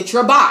say that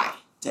you're bi.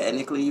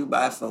 Technically, you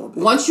biphobic.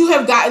 Once you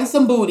have gotten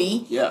some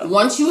booty,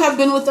 once you have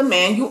been with a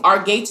man, you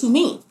are gay to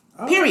me.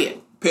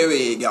 Period.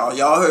 Period, y'all.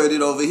 Y'all heard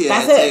it over here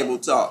at Table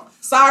Talk.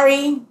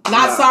 Sorry,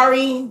 not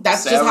sorry.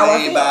 That's Sarah just how I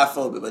feel.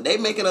 Biphobic, but they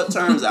making up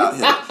terms out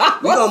here.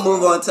 We're going to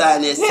move on to our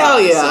next topic.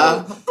 Hell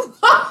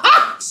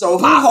yeah. So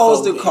who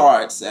holds the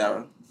cards,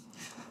 Sarah?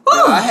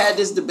 Now, I had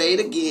this debate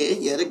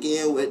yet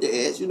again with the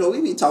edge.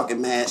 We be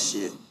talking mad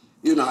shit.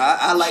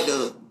 I like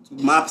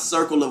my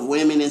circle of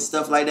women and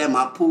stuff like that,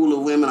 my pool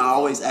of women, I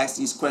always ask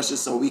these questions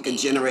so we can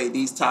generate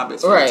these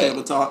topics for the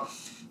Table Talk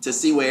to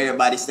see where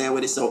everybody stand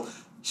with it. So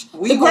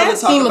we want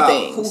to talk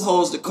about who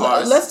holds the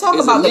cards. Let's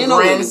talk about the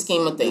grand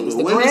scheme of things.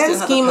 The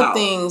grand scheme of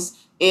things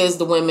is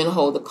the women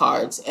hold the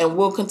cards, and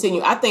we'll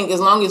continue. I think as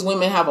long as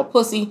women have a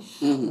pussy,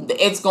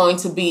 it's going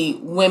to be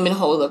women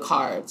hold the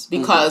cards,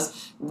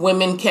 because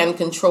women can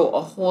control a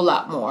whole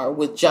lot more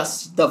with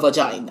just the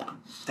vagina.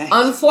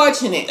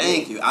 Unfortunately.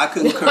 Thank you. I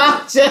concur.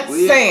 I'm just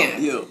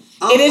saying.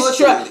 It is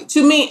true.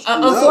 To me,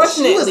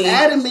 unfortunately. She was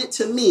adamant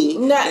to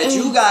me that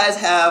you guys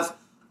have,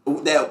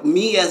 that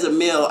me as a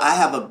male, I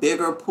have a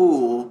bigger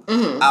pool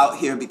out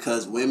here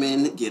because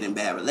women get in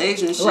bad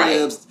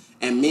relationships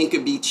and men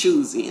could be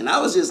choosy. And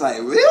I was just like,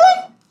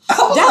 really?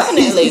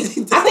 Definitely.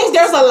 I think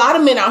there's a lot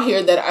of men out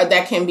here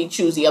that can be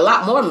choosy. A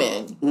lot more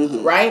men,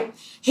 right?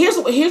 Here's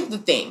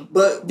the thing.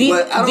 But I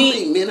don't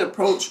think men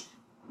approach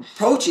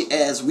it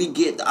as we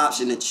get the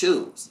option to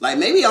choose. Like,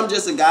 maybe I'm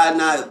just a guy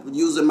not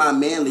using my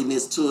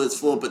manliness to its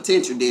full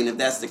potential then, if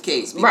that's the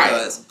case.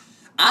 Because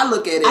I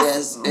look at it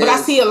as I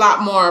see a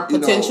lot more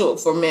potential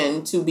for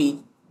men to be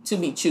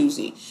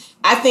choosy.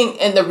 I think,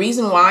 and the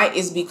reason why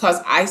is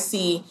because I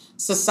see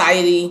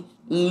society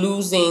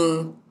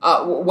losing,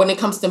 when it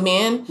comes to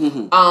men,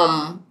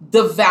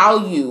 the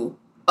value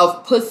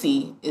of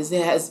pussy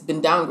has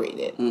been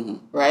downgraded,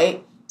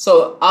 right?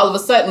 So all of a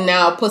sudden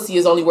now pussy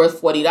is only worth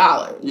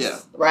 $40. Yeah.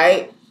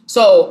 Right?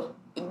 So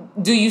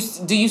do you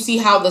see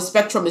how the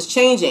spectrum is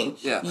changing?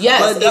 Yeah.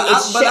 Yes.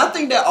 But I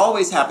think that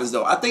always happens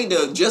though. I think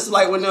that just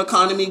like when the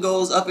economy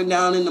goes up and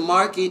down in the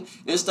market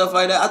and stuff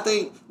like that, I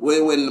think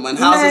when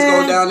houses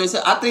go down,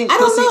 I think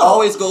pussy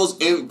always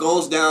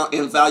goes down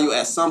in value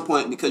at some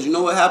point, because you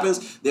know what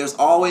happens? There's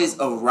always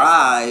a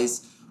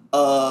rise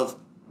of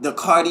the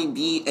Cardi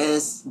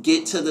B-esque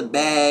get to the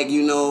bag,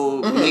 you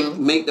know,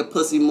 make the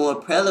pussy more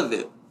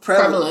prevalent.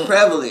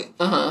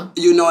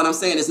 You know what I'm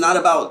saying? It's not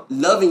about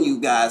loving you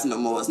guys no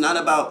more. It's not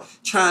about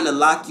trying to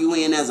lock you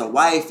in as a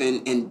wife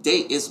and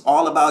date. It's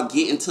all about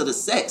getting to the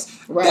sex.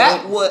 Right.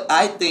 That's what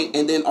I think.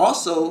 And then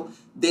also,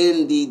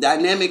 then the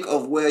dynamic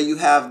of where you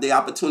have the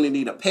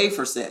opportunity to pay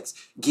for sex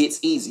gets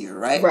easier,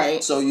 right?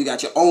 Right. So you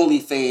got your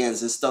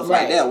OnlyFans and stuff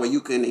like that, where you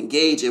can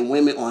engage in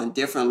women on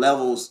different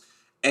levels.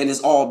 And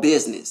it's all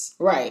business.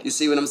 Right. You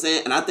see what I'm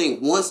saying? And I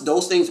think once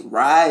those things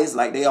rise,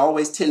 like they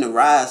always tend to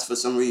rise for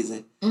some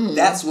reason,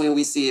 that's when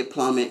we see it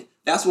plummet.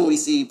 That's when we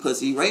see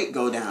pussy rate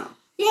go down.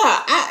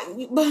 Yeah.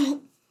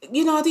 But,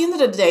 you know, at the end of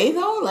the day,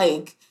 though,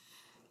 like,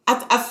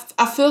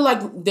 I feel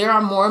like there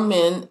are more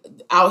men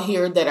out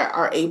here that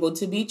are able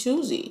to be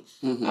choosy.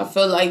 I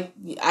feel like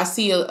I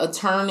see a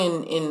turn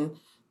in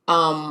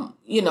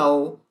you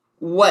know,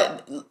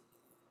 what...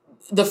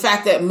 the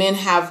fact that men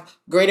have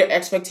greater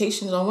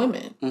expectations on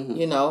women,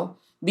 you know,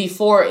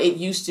 before it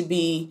used to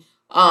be,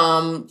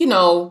 you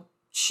know,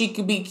 she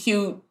could be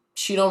cute.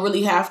 She don't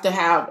really have to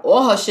have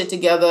all her shit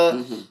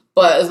together,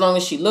 but as long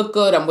as she look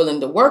good, I'm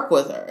willing to work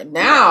with her.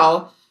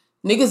 Now,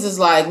 niggas is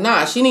like,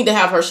 nah, she need to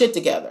have her shit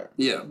together.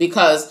 Yeah.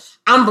 Because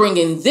I'm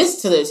bringing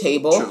this to the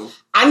table. True.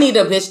 I need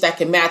a bitch that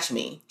can match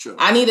me. True.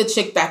 I need a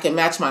chick that can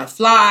match my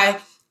fly.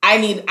 I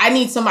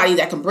need somebody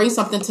that can bring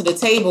something to the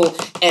table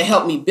and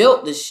help me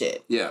build this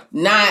shit. Yeah.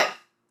 Not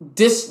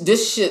this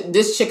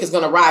chick is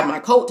gonna ride my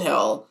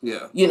coattail.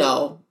 Yeah. You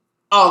know,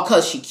 all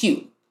cause she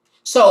cute.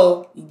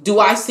 So do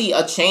I see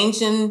a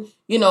change in,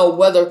 you know,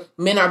 whether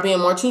men are being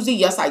more choosy?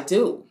 Yes, I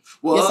do.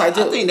 Well, yes, I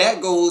do. I think that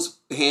goes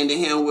hand in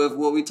hand with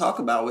what we talk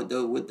about with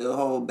the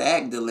whole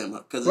bag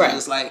dilemma. Because it's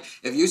just like,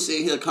 if you're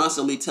sitting here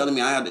constantly telling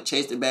me I have to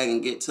chase the bag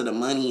and get to the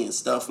money and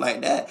stuff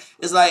like that,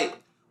 it's like,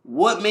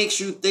 what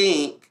makes you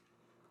think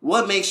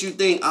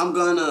I'm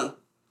gonna,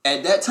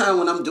 at that time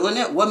when I'm doing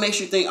that, what makes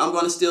you think I'm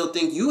gonna still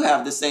think you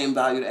have the same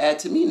value to add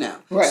to me now?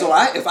 Right. So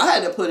if I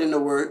had to put in the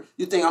work,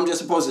 you think I'm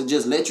just supposed to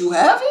just let you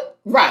have it?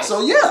 Right.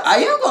 So yeah, I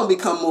am gonna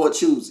become more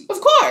choosy.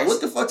 Of course. What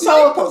the fuck you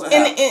think supposed to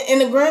happen? In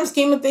the grand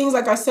scheme of things,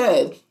 like I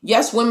said,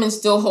 yes, women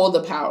still hold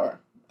the power,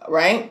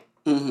 right?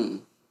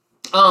 But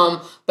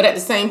at the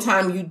same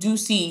time, you do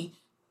see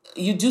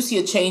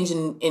a change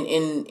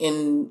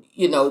in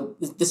you know,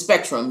 the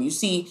spectrum. You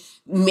see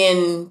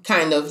men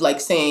kind of like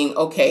saying,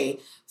 okay,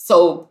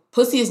 so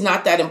pussy is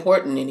not that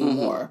important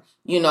anymore.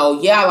 You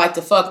know, yeah, I like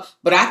to fuck,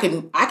 but I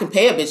can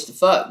pay a bitch to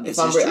fuck if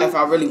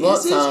I really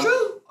want some.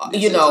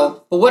 You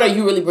know, but what are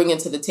you really bringing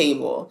to the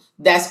table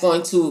that's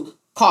going to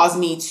cause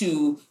me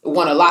to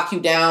want to lock you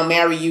down,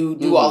 marry you,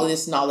 do all of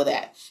this and all of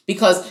that?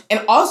 Because,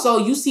 and also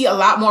you see a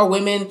lot more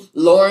women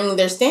lowering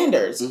their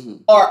standards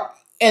or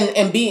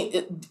and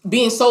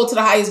being sold to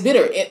the highest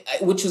bidder,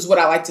 which is what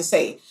I like to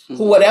say.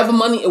 Whatever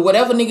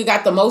nigga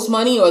got the most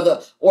money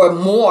or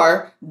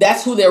more,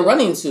 that's who they're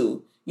running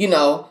to. You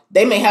know,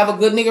 they may have a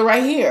good nigga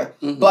right here,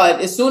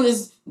 but as soon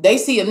as they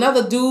see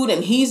another dude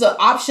and he's an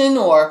option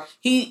or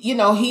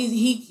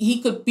he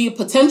could be a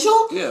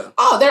potential,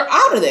 they're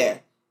out of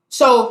there.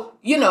 So,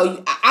 you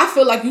know, I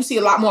feel like you see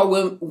a lot more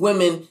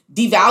women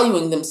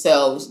devaluing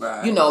themselves,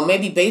 you know,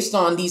 maybe based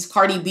on these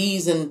Cardi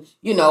B's and,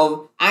 you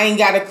know, I ain't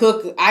got to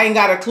cook, I ain't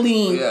got to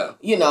clean,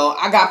 you know,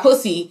 I got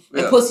pussy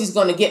and pussy's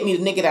going to get me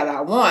the nigga that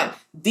I want.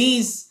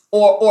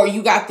 Or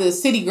you got the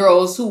city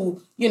girls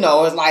who, you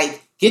know, is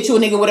like, get you a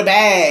nigga with a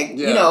bag.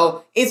 You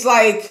know, it's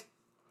like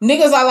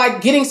niggas are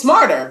like getting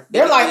smarter.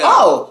 They're like,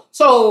 oh,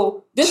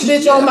 so this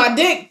bitch on my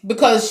dick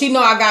because she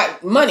know I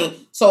got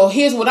money. So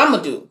here's what I'm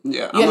gonna do.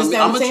 Yeah, you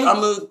understand what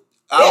I'm saying?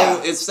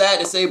 It's sad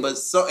to say, but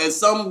in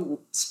some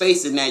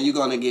space in that, you're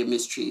gonna get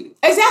mistreated.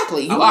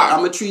 Exactly, I'm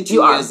gonna treat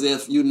you as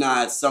if you're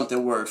not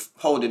something worth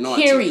holding on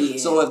to.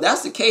 So if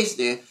that's the case,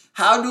 then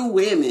how do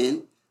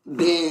women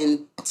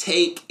then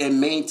take and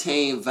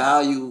maintain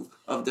value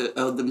of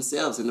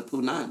themselves in the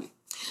punani?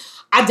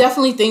 I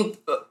definitely think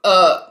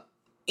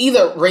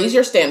either raise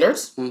your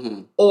standards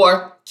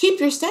or keep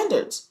your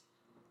standards.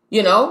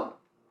 You know,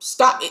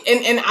 stop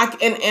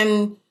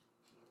and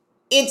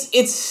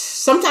it's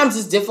sometimes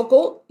it's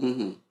difficult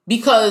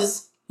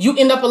because you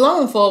end up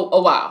alone for a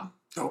while.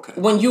 Okay.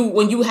 When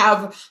you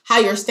have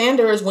higher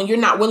standards, when you're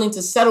not willing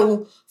to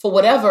settle for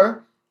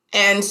whatever,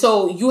 And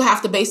so you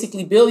have to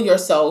basically build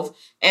yourself,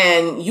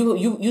 and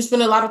you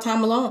spend a lot of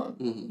time alone.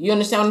 You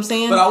understand what I'm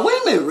saying? But are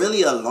women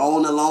really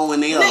alone when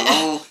they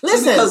alone?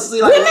 Listen,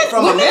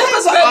 from a male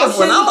perspective,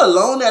 when I'm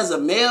alone as a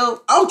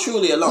male, I'm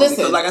truly alone.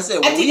 Because like I said,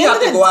 when we have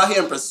to go out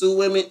here and pursue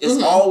women,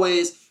 it's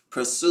always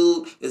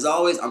pursuit. It's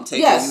always I'm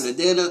taking you to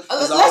dinner.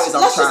 It's always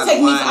I'm trying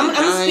to wine and dine you. I'm going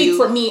to speak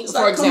for me,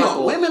 for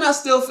example. Women, I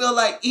still feel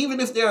like even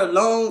if they're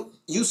alone,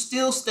 you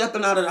still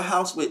stepping out of the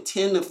house with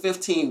 10 to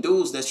 15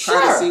 dudes that's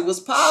trying to see what's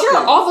popping.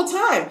 Sure, all the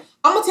time.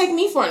 I'm going to take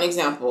me for an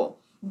example.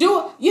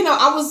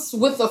 I was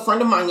with a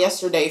friend of mine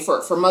yesterday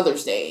for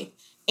Mother's Day.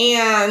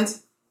 And,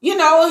 he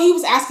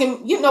was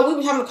asking, we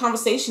were having a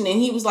conversation, and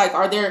he was like,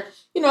 are there,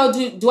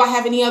 do I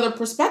have any other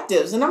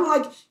perspectives? And I'm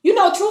like,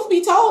 truth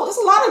be told, there's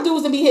a lot of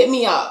dudes that be hitting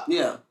me up.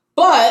 Yeah.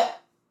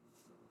 But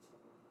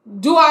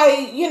do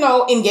I,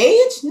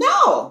 engage?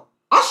 No.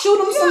 I shoot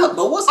them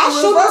but what's the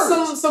reverse?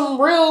 Shoot them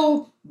some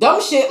real dumb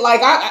shit.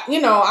 Like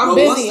I'm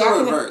busy.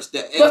 What's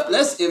the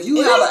reverse? If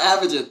you have an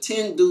average of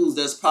 10 dudes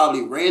that's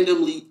probably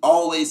randomly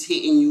always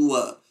hitting you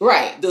up.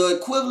 Right. The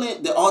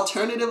equivalent, the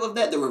alternative of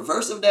that, the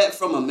reverse of that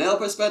from a male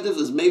perspective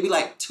is maybe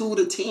like 2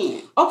 to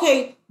 10.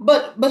 Okay,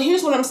 but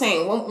here's what I'm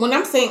saying. When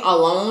I'm saying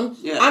alone,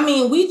 I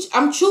mean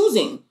I'm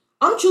choosing.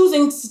 I'm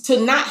choosing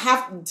to not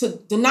have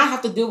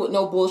to deal with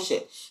no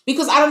bullshit.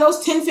 Because out of those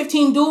 10,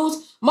 15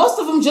 dudes, most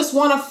of them just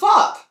want to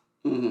fuck.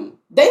 Mm-hmm.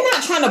 They're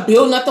not trying to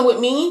build nothing with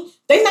me.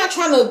 They're not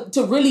trying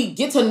to really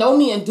get to know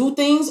me and do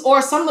things.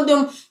 Or some of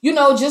them,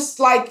 just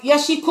like, yeah,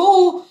 she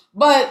cool,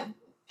 but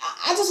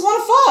I just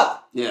want to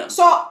fuck. Yeah.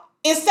 So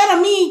instead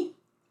of me,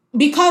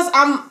 because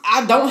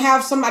I don't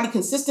have somebody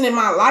consistent in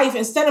my life,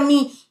 instead of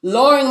me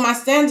lowering my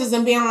standards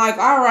and being like,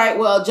 all right,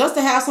 well, just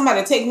to have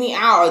somebody take me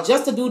out, or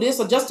just to do this,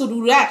 or just to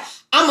do that,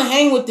 I'm going to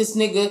hang with this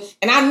nigga,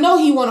 and I know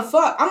he want to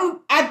fuck.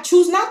 I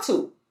choose not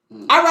to.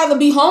 I'd rather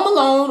be home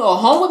alone or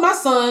home with my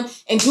son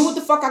and do what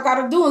the fuck I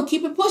gotta do and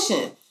keep it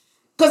pushing.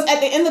 Because at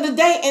the end of the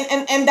day,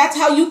 and that's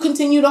how you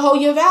continue to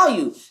hold your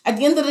value. At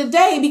the end of the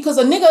day, because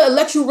a nigga will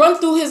let you run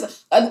through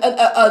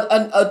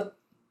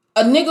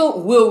a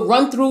nigga will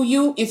run through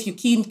you if you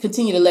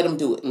continue to let him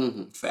do it.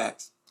 Mm-hmm.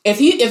 Facts. If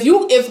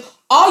you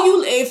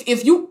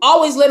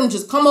always let him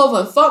just come over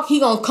and fuck, he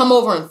gonna come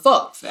over and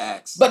fuck.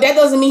 Facts. But that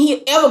doesn't mean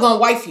he ever gonna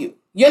wife you.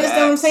 You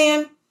understand what I'm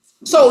saying?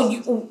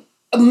 So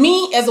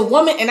me as a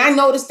woman, and I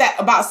noticed that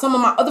about some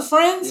of my other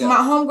friends, my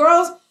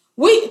homegirls,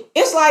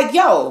 it's like,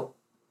 yo,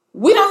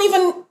 we don't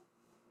even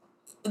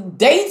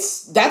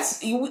dates.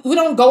 We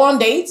don't go on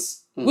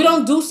dates. Mm-hmm. We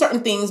don't do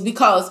certain things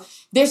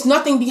because there's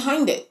nothing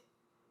behind it.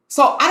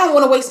 So I don't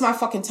want to waste my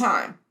fucking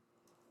time.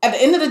 At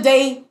the end of the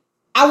day,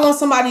 I want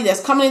somebody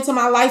that's coming into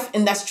my life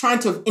and that's trying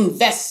to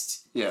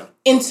invest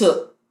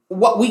into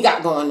what we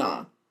got going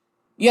on.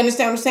 You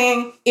understand what I'm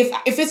saying?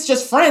 If it's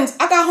just friends,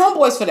 I got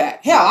homeboys for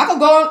that. Hell, I could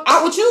go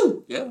out with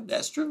you. Yeah,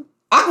 that's true.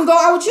 I can go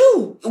out with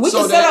you. We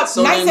can set up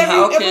nights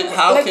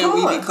how can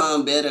we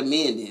become better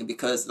men then?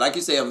 Because like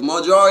you said, a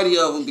majority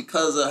of them,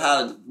 because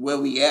of where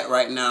we at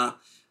right now,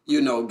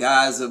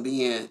 guys are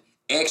being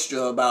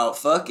extra about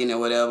fucking or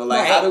whatever.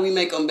 Like, how do we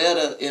make them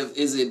better?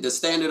 Is it the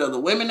standard of the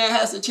women that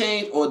has to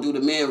change, or do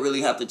the men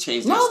really have to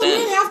change their standard? No,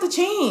 the men have to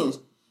change.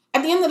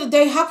 At the end of the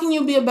day, how can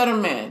you be a better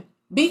man?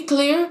 Be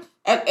clear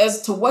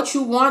as to what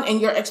you want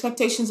and your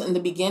expectations in the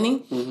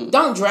beginning. Mm-hmm.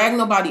 Don't drag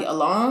nobody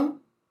along.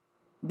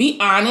 Be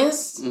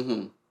honest.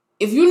 Mm-hmm.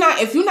 If you're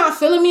not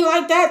feeling me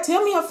like that,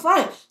 tell me up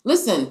front.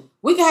 Listen,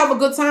 we can have a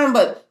good time,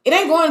 but it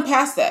ain't going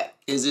past that.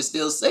 Is it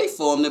still safe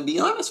for them to be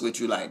honest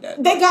with you like that?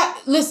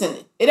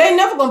 Listen, it ain't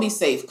never going to be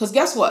safe. Because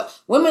guess what?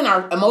 Women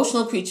are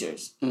emotional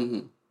creatures.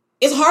 Mm-hmm.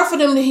 It's hard for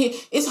them to hear.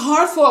 It's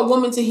hard for a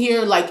woman to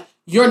hear, like,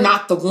 you're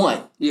not the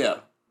one. Yeah.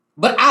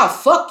 But I'll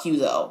fuck you,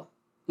 though.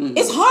 Mm-hmm.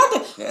 It's hard to...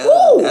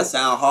 Yeah, that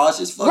sound harsh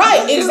as fuck.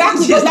 Right,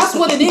 exactly. But that's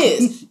what it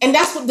is. And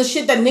that's what the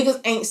shit that niggas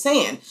ain't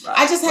saying. Right,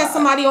 I just had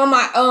somebody on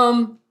my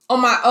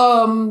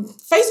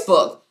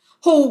Facebook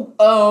who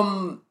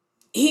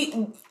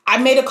I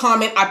made a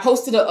comment. I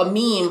posted a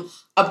meme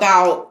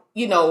about,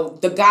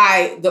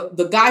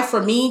 the guy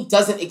for me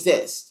doesn't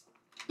exist.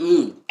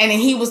 Mm. And then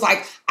he was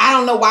like, I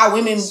don't know why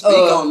women... Speak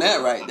on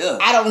that right there.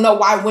 I don't know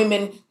why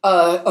women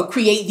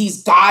create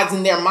these gods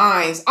in their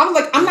minds. I'm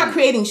like, I'm not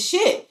creating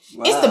shit.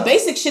 Wow. It's the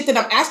basic shit that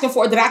I'm asking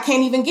for that I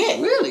can't even get.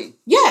 Really?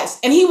 Yes.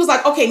 And he was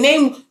like, okay,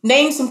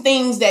 name some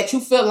things that you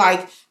feel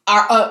like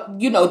are,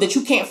 that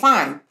you can't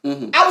find.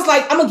 Mm-hmm. I was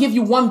like, I'm going to give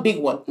you one big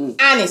one.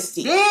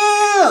 Honesty.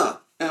 Yeah.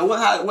 And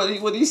what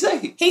did he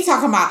say? He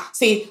talking about,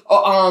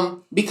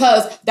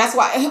 because that's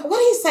why, what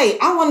did he say?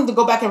 I wanted to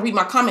go back and read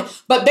my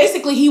comment. But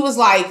basically he was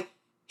like,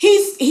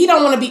 he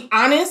don't want to be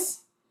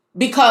honest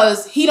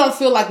because he don't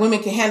feel like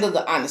women can handle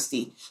the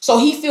honesty. So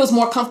he feels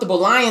more comfortable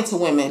lying to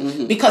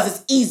women because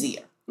it's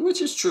easier.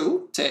 Which is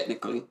true,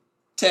 technically.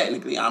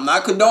 I'm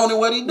not condoning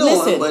what he's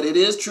doing, but it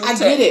is true. I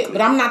get it,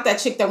 but I'm not that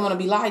chick that want to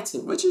be lied to.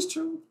 Which is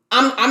true.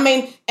 And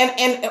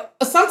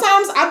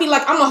sometimes I be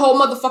like, I'm a whole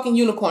motherfucking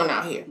unicorn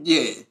out here.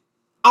 Yeah.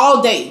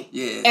 All day.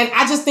 Yeah. And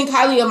I just think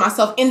highly of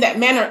myself in that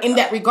manner, in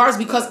that regards,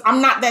 because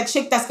I'm not that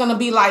chick that's going to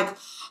be like,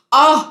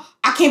 oh,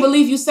 I can't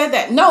believe you said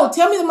that. No,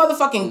 tell me the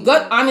motherfucking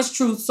gut honest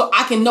truth so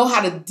I can know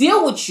how to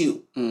deal with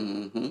you.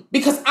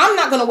 Because I'm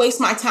not going to waste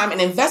my time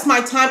and invest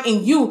my time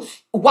in you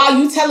while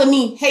you telling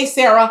me, hey,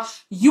 Sarah,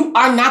 you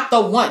are not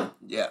the one.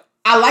 Yeah.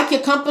 I like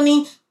your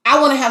company. I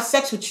want to have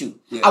sex with you.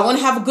 Yeah. I want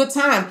to have a good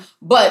time.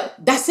 But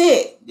that's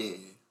it. Yeah.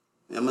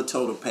 I'm a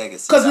total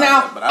Pegasus. Because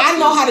now I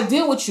know how to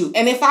deal with you.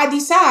 And if I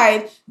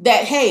decide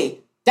that, hey,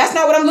 that's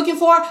not what I'm looking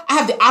for, I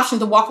have the option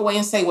to walk away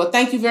and say, well,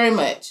 thank you very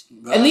much.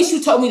 Right. At least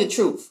you told me the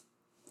truth.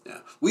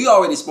 We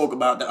already spoke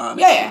about the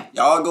honesty. Yeah.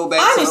 Y'all go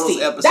back to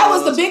those episodes. That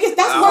was the biggest.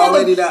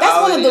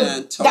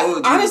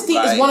 Honesty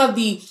is one of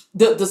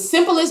the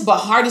simplest but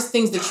hardest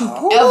things that you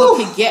ever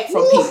could get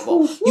from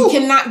people. You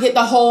cannot get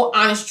the whole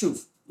honest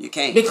truth. You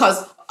can't.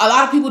 Because a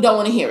lot of people don't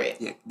want to hear it.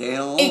 Yeah, they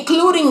don't.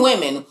 Including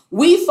women.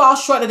 We fall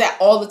short of that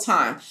all the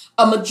time.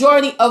 A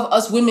majority of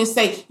us women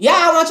say, yeah,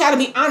 I want y'all to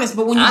be honest.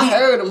 But when you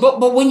heard them.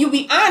 But when you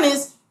be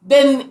honest,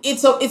 then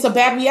it's a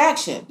bad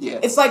reaction. Yeah.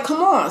 It's like,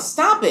 come on,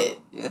 stop it.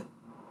 Yeah.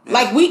 Yeah.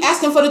 Like, we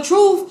asking for the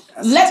truth.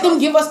 Let them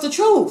give us the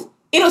truth.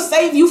 It'll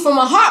save you from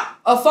a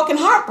fucking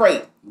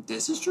heartbreak.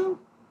 This is true.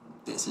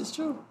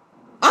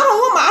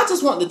 I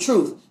just want the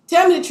truth.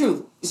 Tell me the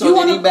truth. So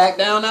did he back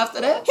down after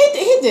that? He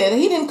did.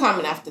 He didn't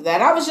comment after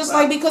that. I was just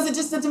like, because it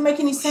just doesn't make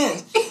any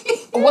sense.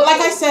 Well,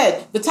 like I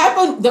said, the type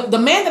of, the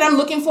man that I'm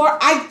looking for,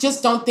 I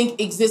just don't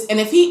think exists. And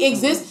if he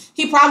exists,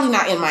 he probably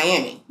not in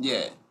Miami.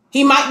 Yeah.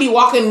 He might be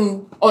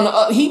walking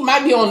on. He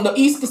might be on the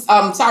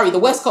the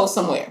West Coast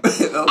somewhere.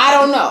 Okay. I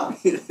don't know.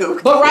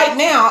 Okay. But right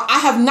now, I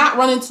have not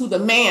run into the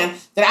man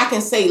that I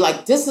can say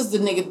like, this is the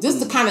nigga. This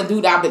is the kind of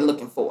dude I've been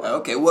looking for.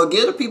 Okay, well,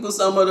 give the people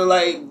some of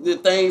the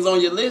things on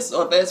your list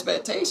of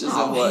expectations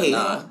and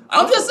whatnot.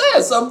 I'm just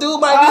saying, some dude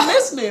might be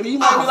listening. He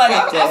might be like,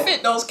 I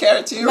fit those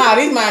criteria. Nah,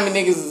 these Miami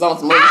niggas is on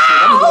some other shit.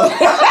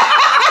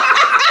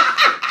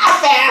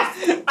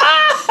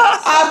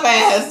 I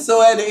pass.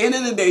 So at the end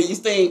of the day, you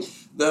think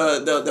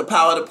the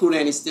power of the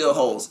punani still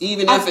holds,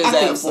 even if it's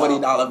at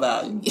 $40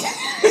 value.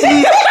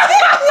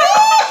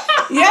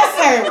 Yes,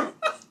 sir.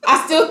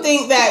 I still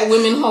think that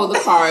women hold the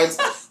cards.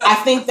 I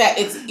think that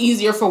it's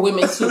easier for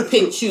women to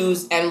pick,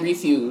 choose, and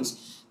refuse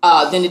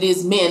than it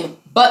is men.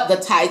 But the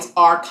tides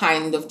are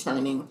kind of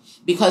turning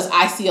because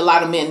I see a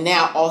lot of men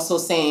now also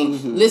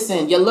saying,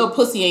 listen, your little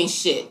pussy ain't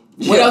shit.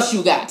 What else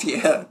you got?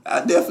 Yeah,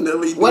 I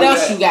definitely know What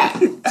else you got?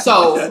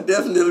 So, I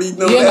definitely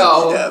know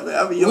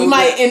we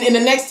might, in the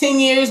next 10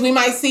 years, we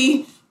might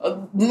see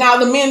now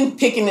the men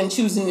picking and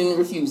choosing and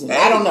refusing. Hey,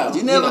 I don't know.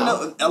 You never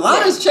know. A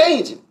lot is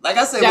changing. Like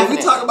I said, when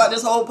we talk about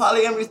this whole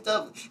polyamory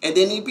stuff, and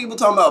then these people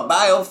talking about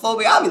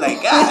biophobia, I'll be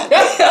like, God.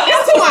 It's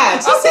too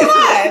much. It's too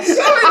much.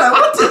 I'll be like,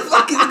 what the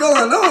fuck is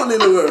going on in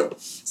the world?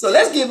 So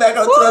let's get back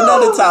on to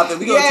another topic.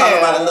 We're going to talk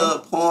about a little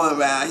porn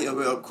around here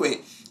real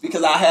quick.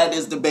 Because I had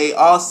this debate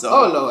also.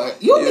 Oh, Lord.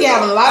 You be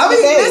having a lot of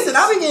debates. Listen,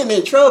 I be getting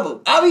in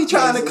trouble. I be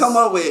trying to come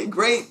up with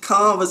great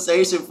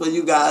conversation for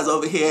you guys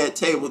over here at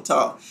Table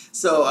Talk.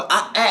 So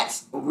I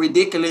ask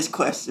ridiculous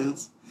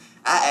questions.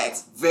 I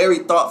ask very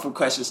thoughtful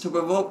questions to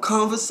provoke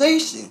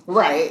conversation.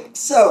 Right.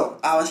 So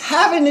I was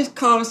having this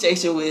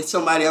conversation with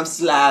somebody I'm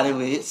sliding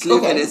with,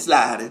 slipping and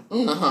sliding.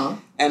 Uh-huh.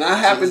 And I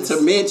happened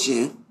to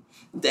mention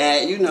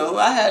that,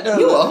 I had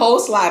you a whole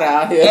slider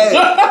out here. Hey,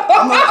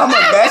 I'm a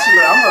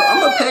bachelor.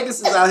 I'm a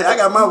Pegasus out here. I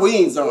got my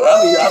wings on.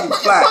 I be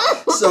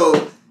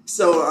flying.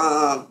 So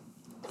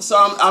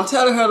I'm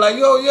telling her like,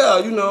 yo, yeah,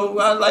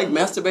 I like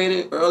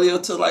masturbated earlier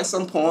to like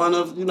some porn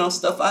of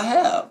stuff I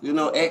have,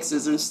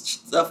 exes and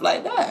stuff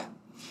like that.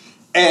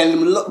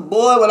 And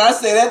boy, when I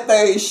say that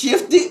thing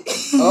shifted,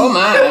 oh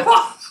my.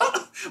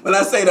 When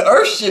I say the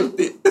earth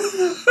shifted,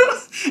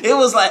 it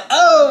was like,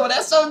 oh,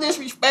 that's so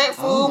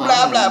disrespectful,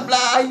 blah, blah, blah.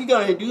 How you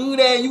gonna do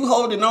that? You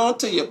holding on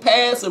to your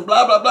past and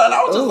blah, blah, blah. And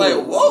I was just like,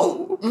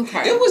 whoa.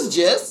 Okay. It was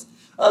just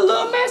a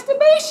little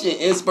masturbation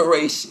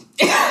inspiration.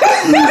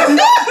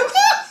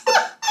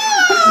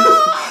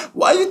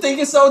 Why you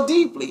thinking so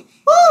deeply?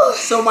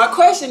 So my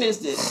question is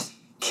this.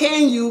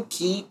 Can you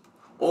keep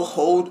or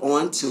hold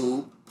on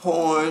to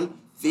porn,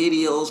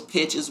 videos,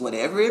 pictures,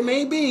 whatever it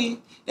may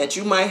be, that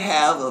you might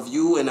have of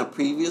you in a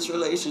previous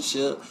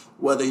relationship,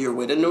 whether you're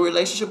within a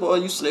relationship or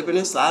you slipping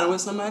and sliding with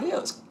somebody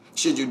else?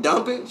 Should you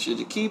dump it? Should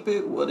you keep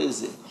it? What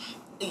is it?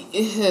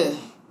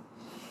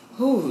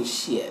 Oh,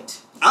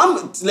 shit. I'm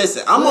on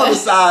the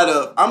side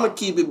of, I'm going to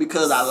keep it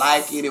because I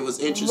like it. It was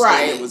interesting.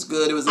 Right. It was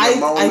good. It was in the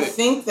moment. I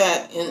think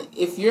that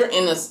if you're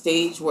in a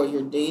stage where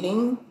you're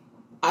dating,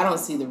 I don't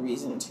see the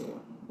reason to,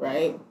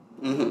 right?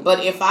 Mm-hmm.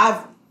 But if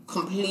I've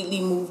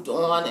completely moved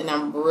on and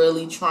I'm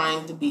really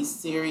trying to be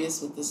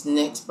serious with this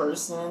next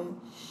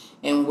person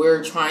and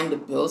we're trying to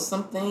build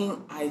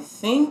something, I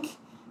think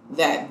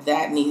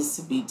that needs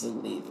to be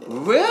deleted.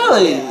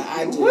 Really? Yeah,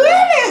 I do.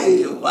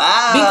 Really?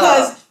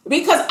 Wow.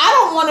 Because I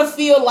don't want to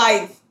feel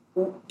like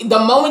the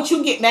moment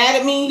you get mad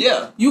at me,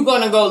 you're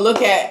going to go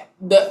look at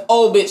the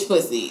old bitch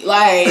pussy.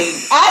 Like,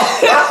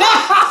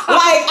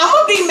 I'm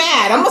going to be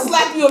mad. I'm gonna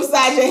slap you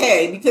upside your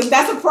head because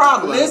that's a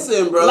problem.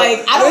 Listen, bro.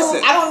 Like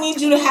I don't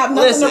need you to have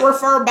nothing to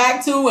refer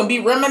back to and be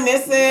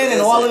reminiscing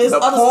and all of this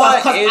other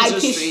stuff because I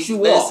pissed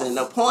you off. Listen,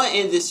 the porn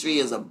industry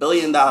is $1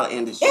 billion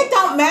industry. It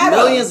don't matter.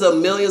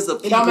 Millions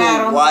of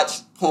people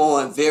watch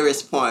porn,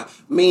 various porn.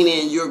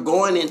 Meaning you're a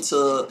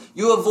voyeur.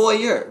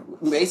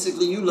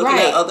 Basically, you looking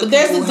at other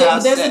people.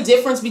 There's a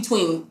difference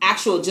between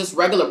actual just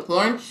regular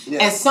porn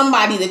and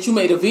somebody that you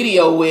made a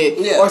video with,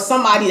 or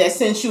somebody that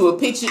sent you a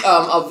picture,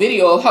 a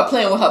video of her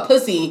playing with her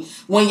pussy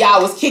when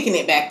y'all was kicking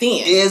it back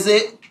then. Is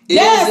it?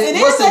 Yes, it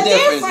is. What's the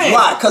difference?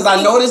 Why? Because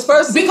I know this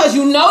person? Because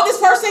you know this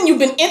person, you've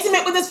been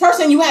intimate with this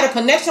person, you had a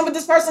connection with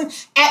this person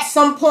at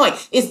some point.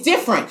 It's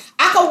different.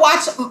 I could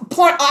watch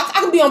porn, I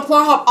could be on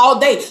Pornhub all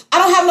day. I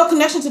don't have no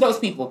connection to those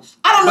people.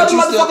 I don't know the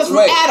motherfuckers from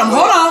Adam.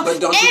 Hold on.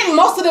 And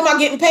most of them are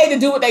getting paid to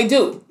do what they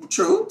do.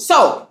 True.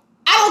 So,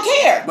 I don't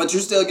care. But you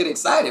still get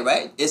excited,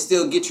 right? It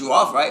still gets you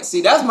off, right? See,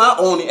 that's my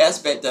only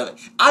aspect of it.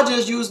 I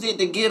just used it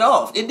to get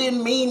off. It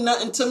didn't mean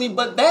nothing to me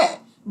but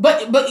that.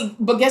 But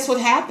guess what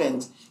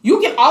happens? You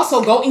can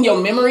also go in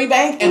your memory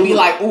bank and be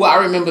like, "Ooh,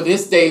 I remember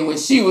this day when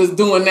she was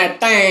doing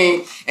that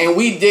thing and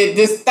we did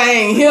this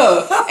thing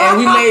here and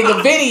we made the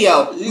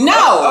video."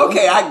 No.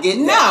 Okay, I get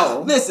that.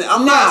 No. Listen,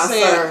 I'm not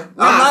saying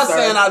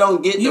I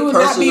don't get you the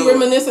personal. You would not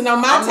be reminiscing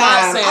on my time. I'm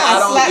not saying I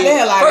don't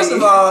get. First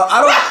of all,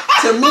 I don't.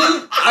 To me,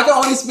 I can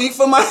only speak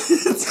for my.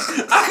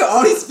 I can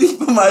only speak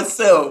for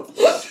myself.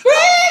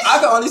 I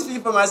can only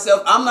speak for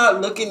myself. I'm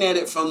not looking at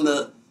it from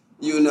the,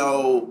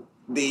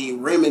 the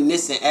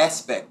reminiscent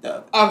aspect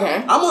of it.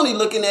 Okay. I'm only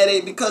looking at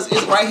it because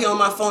it's right here on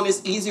my phone. It's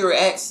easier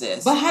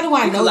access. But how do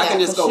I know that? Because I can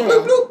just go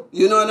bloop, bloop.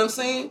 You know what I'm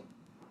saying?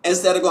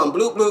 Instead of going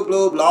bloop, bloop,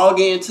 bloop, log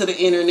into the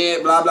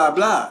internet, blah, blah,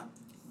 blah.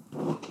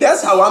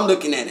 That's how I'm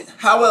looking at it.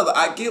 However,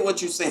 I get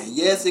what you're saying.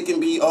 Yes, it can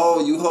be,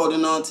 you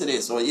holding on to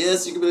this. Or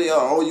yes, it can be,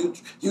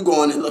 you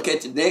going and look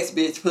at your next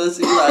bitch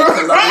pussy.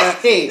 Like,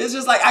 it's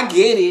just like, I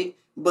get it.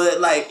 But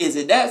like, is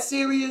it that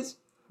serious?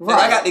 Right.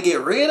 I got to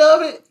get rid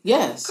of it?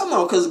 Yes. Come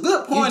on, because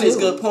good porn is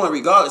good porn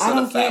regardless of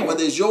the fact,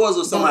 whether it's yours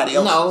or somebody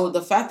else's. No,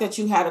 the fact that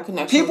you had a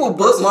connection people with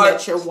the person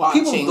that you're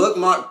watching. People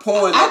bookmark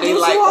porn that they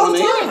like on the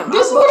internet.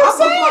 This is what I'm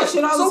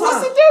saying. So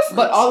what's the difference?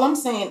 But all I'm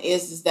saying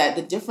is that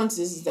the difference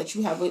is that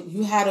you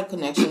had a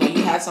connection or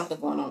you had something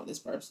going on with this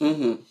person.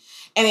 Mm-hmm.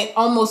 And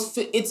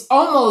it's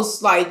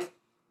almost like,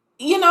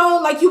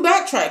 like you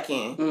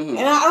backtracking. Mm-hmm.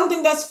 And I don't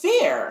think that's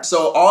fair.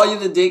 So all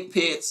the dick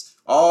pics,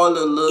 all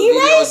the little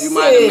videos you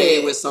might have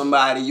made with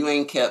somebody, you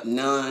ain't kept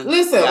none.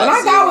 Listen,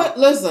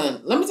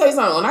 let me tell you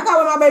something. When I got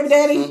with my baby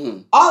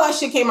daddy, all that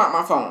shit came out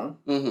my phone.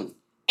 Mm-hmm.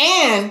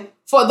 And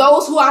for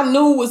those who I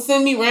knew would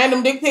send me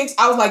random dick pics,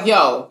 I was like,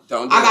 yo,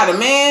 I got a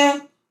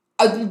man.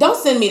 Don't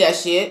send me that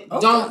shit.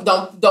 Okay.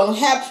 Don't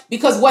have,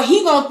 because what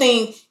he gonna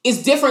think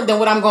is different than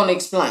what I'm gonna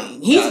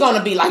explain. He's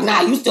gonna be like,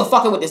 nah, you still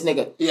fucking with this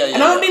nigga. Yeah.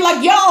 And I'm gonna be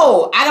like,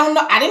 yo, I don't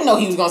know. I didn't know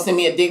he was gonna send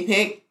me a dick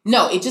pic.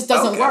 No, it just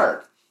doesn't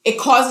work. It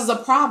causes a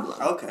problem.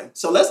 Okay,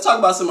 so let's talk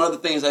about some other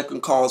things that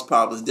can cause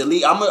problems.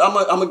 Delete. I'm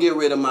gonna get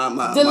rid of my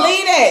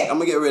delete it. I'm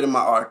gonna get rid of my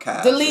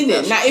archive. Delete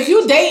it. Now, if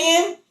you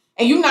dating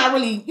and you're not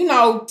really,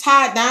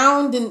 tied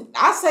down, then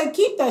I say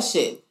keep that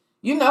shit.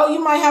 You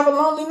might have a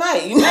lonely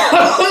night.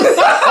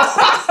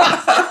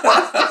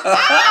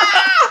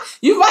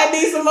 You might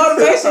need some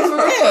motivation for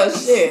real.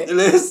 Shit.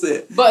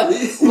 Listen. But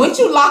once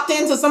you locked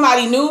into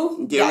somebody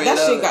new,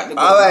 that shit got to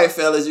go. All right,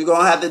 fellas, you're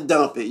going to have to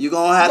dump it. You're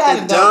going to have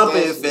to dump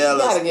it,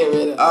 fellas. You got to get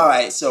rid of it. All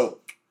right, so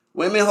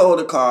women hold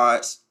the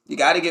cards. You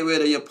got to get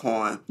rid of your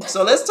porn.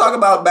 So let's talk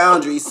about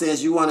boundaries,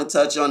 since you want to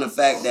touch on the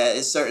fact that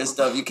it's certain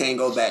stuff you can't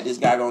go back. This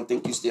guy going to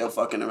think you still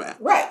fucking around.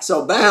 Right.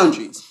 So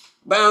boundaries.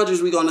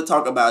 Boundaries, we're going to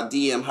talk about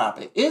DM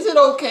hopping. Is it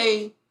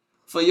okay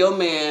for your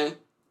man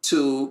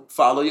to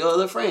follow your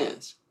other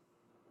friends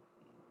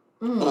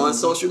on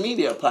social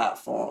media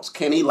platforms?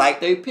 Can he like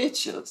their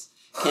pictures?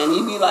 Can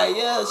he be like,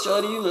 yeah,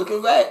 shorty, you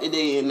looking right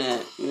today and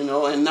that,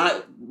 and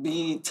not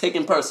be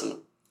taken personal?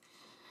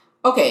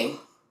 Okay,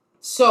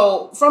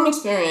 so from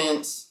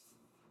experience,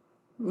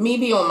 me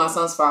being with my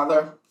son's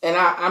father, and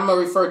I'm going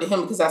to refer to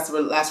him because that's the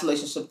last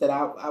relationship that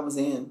I was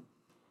in.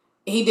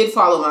 He did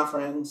follow my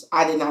friends.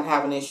 I did not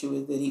have an issue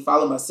with it. He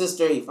followed my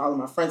sister. He followed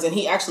my friends. And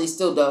he actually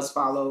still does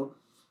follow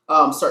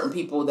certain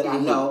people that I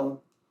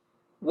know.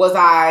 Was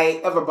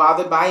I ever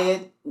bothered by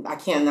it? I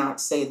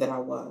cannot say that I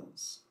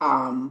was.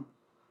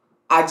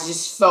 I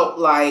just felt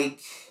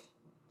like...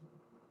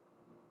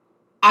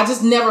 I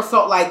just never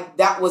felt like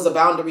that was a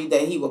boundary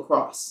that he would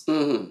cross.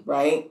 Mm-hmm.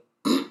 Right?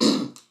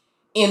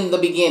 In the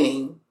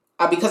beginning.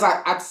 Because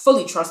I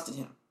fully trusted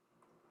him.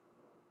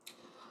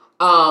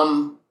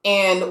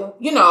 And,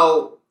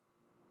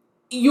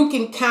 you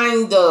can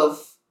kind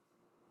of,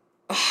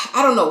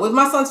 I don't know, with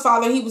my son's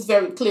father, he was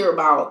very clear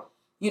about,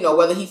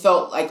 whether he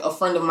felt like a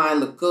friend of mine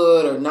looked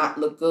good or not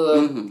look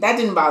good. Mm-hmm. That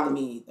didn't bother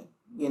me either,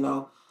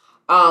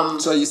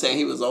 So you saying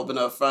he was open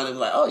up front and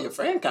like, oh, your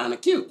friend kind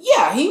of cute.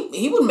 Yeah,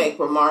 he would make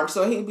remarks.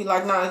 So he'd be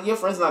like, nah, your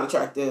friend's not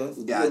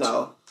attractive.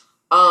 Gotcha.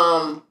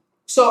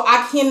 So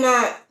I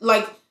cannot,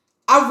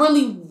 I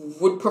really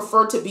would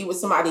prefer to be with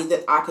somebody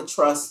that I could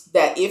trust,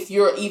 that if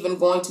you're even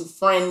going to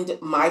friend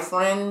my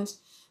friends,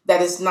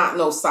 that it's not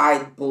no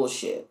side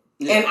bullshit.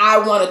 Yeah. And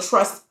I want to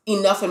trust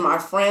enough in my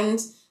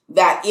friends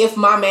that if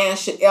my man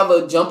should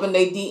ever jump in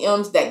their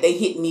DMs, that they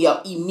hit me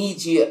up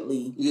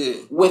immediately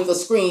with a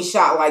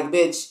screenshot like,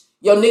 bitch,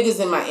 your niggas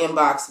in my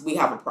inbox, we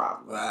have a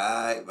problem.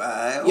 Right.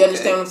 Okay. You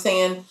understand what I'm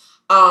saying?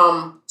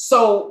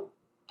 So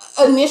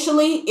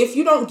initially, if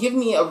you don't give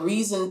me a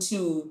reason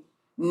to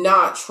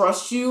not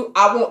trust you,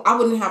 I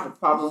wouldn't have a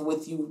problem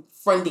with you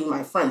friending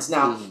my friends.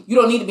 Now, you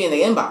don't need to be in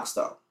the inbox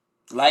though.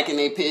 Liking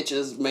their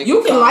pictures,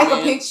 you can like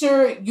a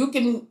picture, you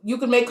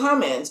can make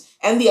comments,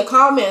 and the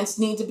comments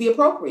need to be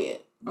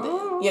appropriate.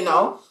 You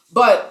know,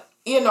 but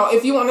you know,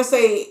 if you want to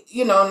say,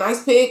 you know,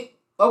 nice pic,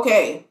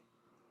 okay.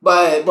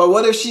 But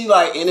what if she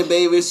like in a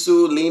bathing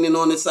suit, leaning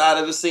on the side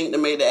of the sink to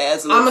make the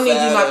ass look I'm gonna need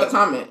fatter, you not to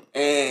comment.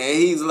 And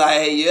he's like,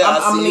 hey, yeah,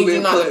 I see you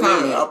been putting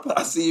in.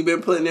 I see you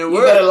been putting in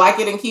work. You better like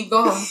it and keep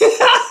going.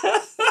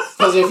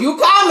 Because if you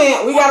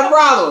comment, we got a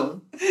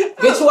problem.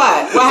 Bitch,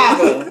 what? What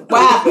happened?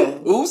 What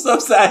happened? Oops,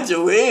 upside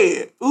your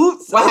head.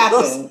 Oops. What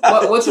happened?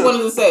 What you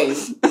wanted to say?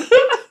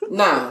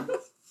 Nah.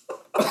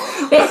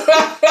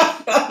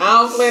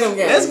 I don't play them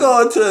games. Let's go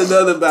on to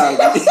another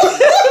boundary.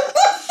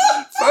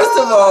 First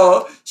of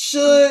all,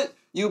 should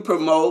you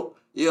promote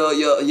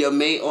your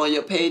mate on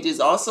your pages?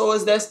 Also,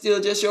 is that still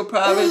just your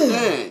private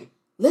thing?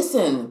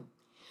 Listen,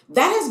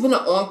 that has been an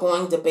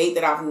ongoing debate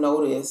that I've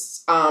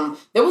noticed.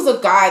 There was a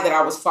guy that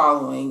I was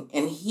following,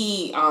 and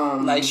he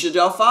like, should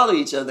y'all follow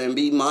each other and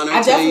be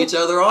monitoring each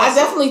other? Also, I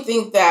definitely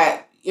think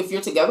that if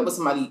you're together with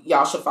somebody,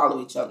 y'all should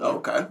follow each other.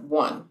 Okay.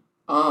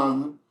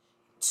 1.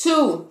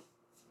 2.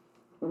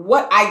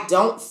 What I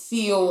don't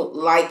feel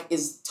like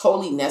is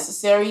totally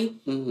necessary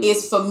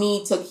is for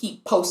me to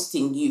keep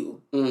posting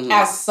you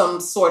as some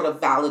sort of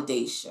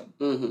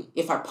validation.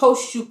 If I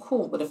post you,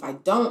 cool. But if I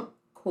don't,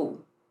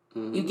 cool.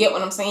 You get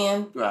what I'm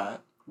saying? Right.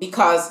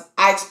 Because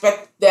I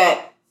expect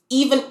that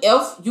even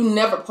if you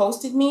never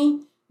posted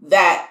me,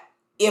 that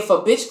if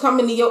a bitch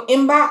come into your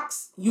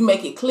inbox, you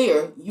make it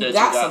clear you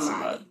got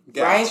somebody.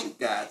 Right?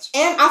 Got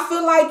you. And I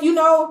feel like, you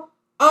know,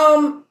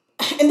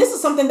 and this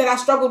is something that I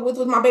struggled with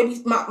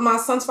my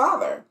son's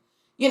father.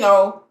 You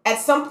know, at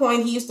some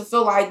point he used to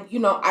feel like, you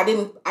know, I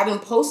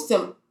didn't post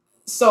him.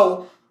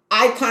 So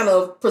I kind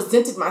of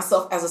presented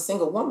myself as a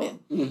single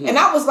woman. And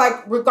I was like,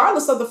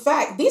 regardless of the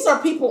fact, these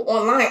are people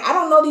online. I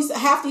don't know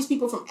half these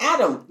people from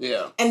Adam.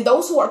 Yeah. And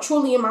those who are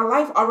truly in my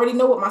life already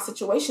know what my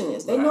situation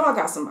is. They know I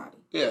got somebody.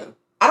 Yeah.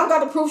 I don't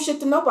got to prove shit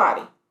to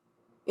nobody.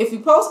 If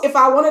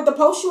I wanted to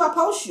post you, I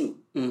post you.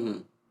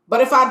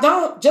 But if I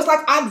don't, just like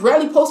I'd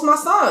rarely post my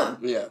son.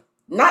 Yeah.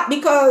 Not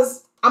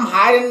because I'm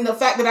hiding the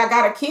fact that I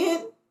got a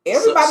kid.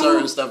 Everybody,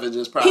 certain stuff is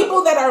just private.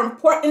 People that are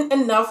important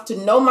enough to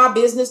know my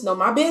business know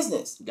my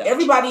business. Gotcha.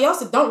 Everybody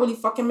else, it don't really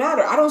fucking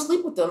matter. I don't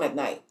sleep with them at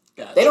night.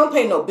 Gotcha. They don't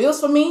pay no bills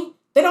for me.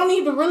 They don't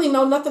need to really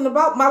know nothing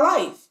about my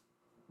life.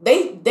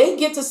 They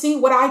get to see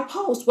what I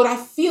post, what I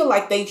feel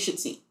like they should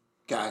see.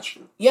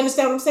 Gotcha. You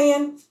understand what I'm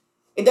saying?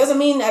 It doesn't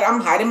mean that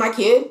I'm hiding my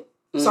kid.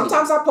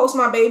 Sometimes I post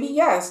my baby,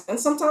 yes, and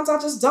sometimes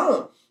I just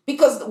don't.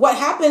 Because what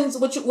happens,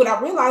 what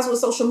I realized with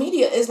social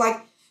media is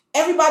like,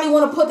 everybody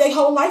want to put their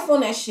whole life on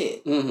that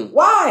shit.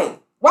 Why?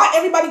 Why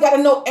everybody got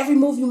to know every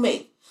move you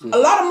make? A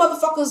lot of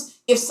motherfuckers,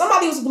 if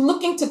somebody was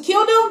looking to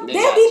kill them,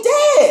 they'll be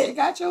dead. They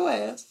got your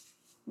ass.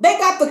 They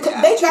got to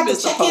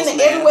check in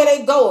everywhere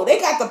they go. They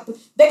got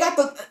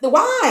the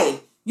why?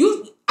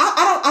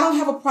 I don't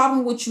have a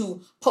problem with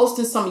you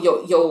posting some of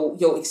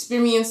your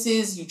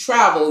experiences. You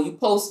travel, you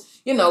post,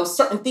 you know,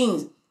 certain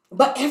things.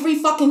 But every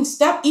fucking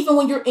step, even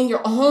when you're in your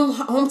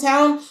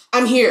hometown,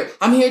 I'm here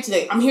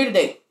today.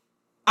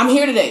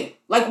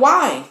 Like,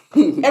 why?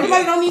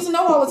 Everybody don't need to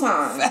know all the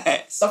time.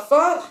 Facts. The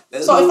fuck?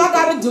 So if I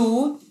got a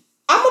dude,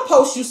 I'm going to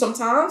post you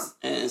sometimes.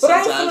 And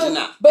sometimes you're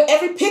not. But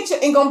every picture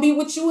ain't going to be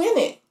with you in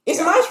it.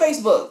 It's my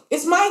Facebook.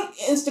 It's my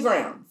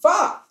Instagram.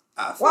 Fuck.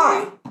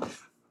 Why?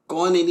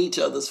 Going in each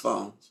other's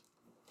phones.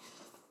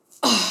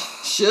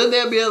 Should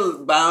there be a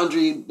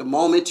boundary the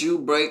moment you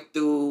break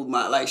through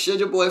should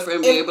your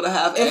boyfriend be able to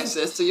have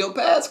access to your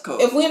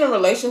passcode? If we're in a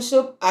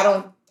relationship, I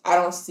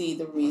don't see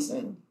the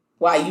reason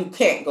why you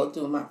can't go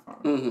through my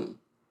phone.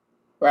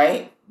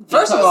 Right?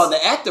 First of all,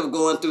 the act of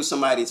going through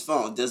somebody's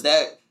phone, does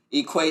that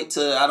equate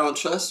to I don't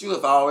trust you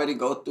if I already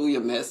go through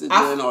your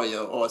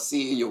messaging or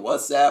see your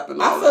WhatsApp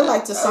and all that? I feel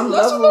like to some level,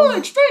 that's a little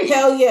extreme.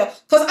 Hell yeah.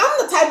 Because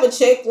I'm the type of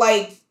chick,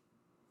 like,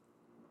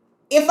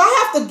 if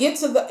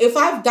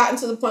I've gotten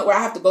to the point where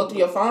I have to go through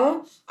your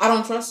phone, I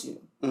don't trust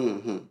you.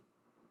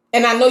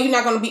 And I know you're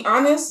not going to be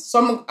honest, so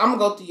I'm going to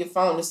go through your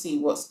phone to see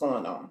what's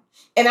going on.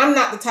 And I'm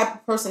not the type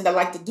of person that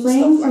like to do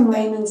stuff like that.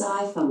 Raymond's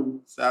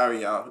iPhone.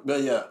 Sorry, y'all.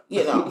 But yeah.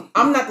 You know,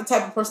 I'm not the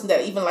type of person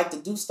that even like to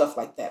do stuff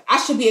like that. I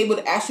should be able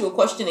to ask you a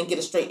question and get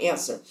a straight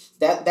answer.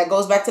 That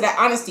goes back to that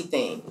honesty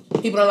thing.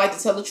 People don't like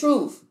to tell the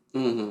truth.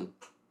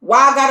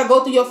 Why I gotta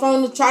go through your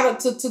phone to try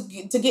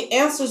to get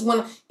answers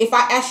when if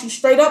I ask you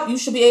straight up, you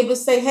should be able to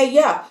say, hey,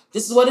 yeah,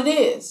 this is what it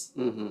is.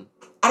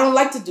 I don't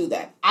like to do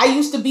that. I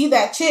used to be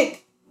that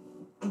chick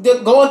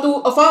going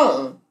through a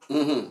phone.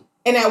 Mm-hmm.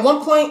 And at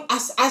one point,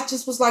 I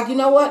just was like, you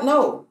know what?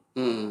 No.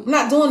 Mm-hmm. I'm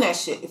not doing that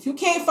shit. If you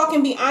can't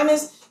fucking be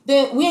honest,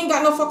 then we ain't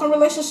got no fucking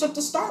relationship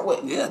to start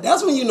with. Yeah,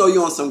 that's when you know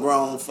you're on some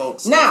grown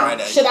folks. Now,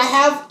 right should I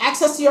have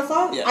access to your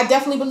phone? Yeah. I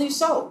definitely believe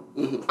so.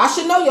 Mm-hmm. I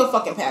should know your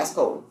fucking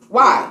passcode.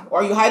 Why?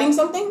 Are you hiding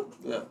something?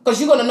 Yeah. Because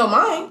you're going to know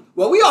mine.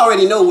 Well, we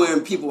already know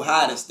when people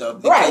hiding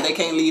stuff because they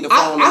can't leave the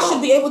phone alone. I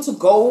should be able to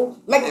go.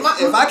 Like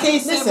if I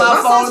can't sit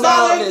my phone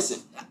down,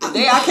 the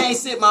day I can't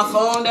sit my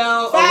phone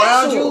down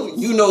around you,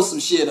 you know some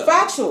shit up.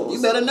 Factuals.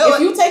 You better know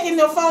if you taking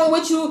your phone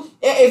with you,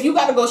 if you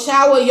got to go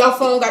shower, your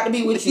phone got to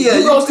be with you. Yeah,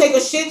 you go take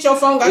a shit, your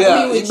phone got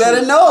to be with you. You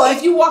better know it.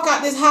 If you walk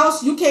out this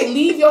house, you can't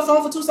leave your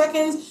phone for 2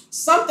 seconds.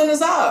 Something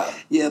is up.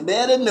 You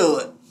better know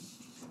it.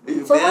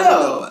 You for better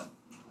real. know it.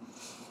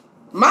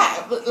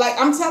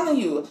 I'm telling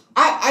you,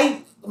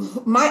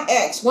 my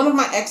ex, one of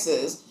my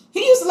exes,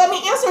 he used to let me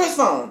answer his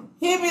phone.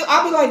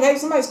 I'll be like, babe,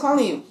 somebody's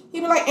calling you. He'd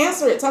be like,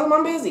 answer it. Tell him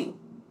I'm busy.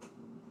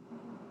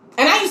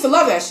 And I used to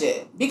love that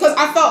shit because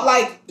I felt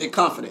like in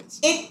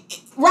confidence.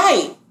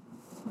 Right.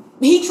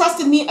 He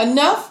trusted me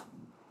enough,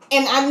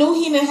 and I knew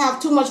he didn't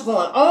have too much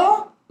going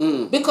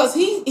on because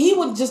he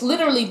would just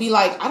literally be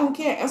like, I don't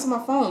care. Answer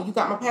my phone. You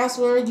got my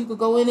password. You could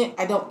go in it.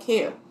 I don't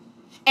care.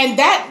 And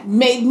that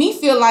made me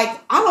feel like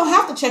I don't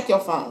have to check your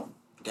phone.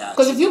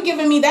 Because if you're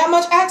giving me that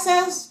much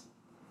access,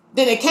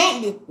 then it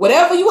can't be.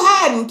 Whatever you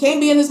hiding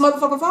can't be in this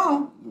motherfucking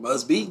phone.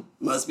 Must be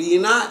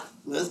not.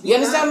 Must be. You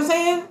understand what I'm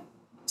saying?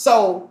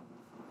 So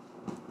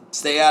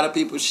stay out of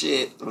people's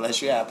shit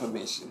unless you have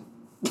permission.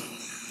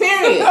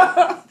 Period.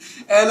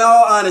 In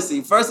all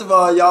honesty, first of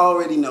all, y'all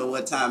already know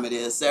what time it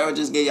is. Sarah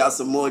just gave y'all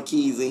some more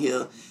keys in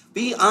here.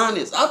 Be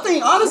honest. I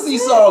think honesty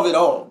solve it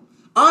all.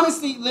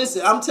 Honestly,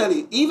 listen, I'm telling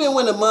you, even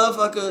when the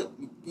motherfucker,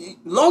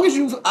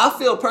 I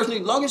feel personally,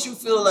 long as you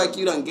feel like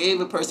you done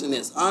gave a person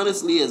as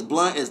honestly, as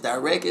blunt, as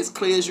direct, as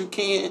clear as you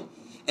can,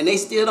 and they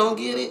still don't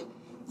get it,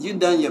 you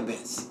done your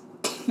best.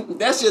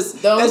 That's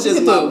just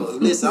my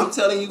move. Listen, I'm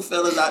telling you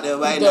fellas out there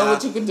right now,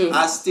 what you can do.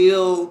 I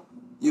still,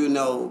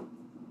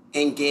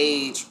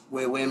 engage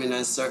with women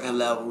at certain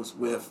levels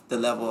with the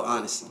level of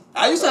honesty.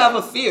 I used to have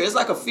a fear. It's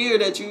like a fear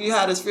that you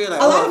had this fear like,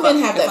 a lot of men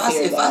have that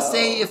fear.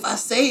 If I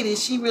say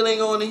this, she really ain't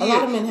gonna hear. A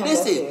lot of men have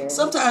that fear.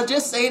 Sometimes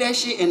just say that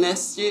shit, and that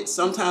shit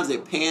sometimes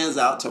it pans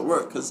out to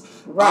work. Because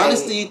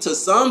honesty to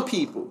some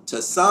people,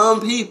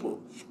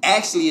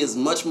 actually is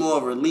much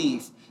more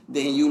relief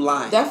than you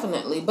lying.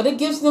 Definitely. But it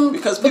gives them...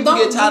 Because people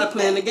get tired of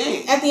playing the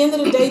game. At the end of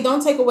the day,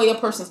 don't take away a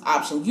person's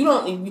option. You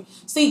don't...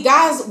 See,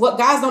 guys, what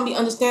guys don't be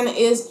understanding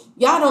is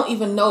y'all don't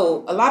even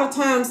know. A lot of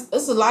times,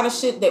 it's a lot of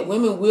shit that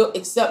women will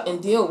accept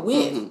and deal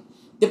with.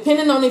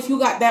 Depending on if you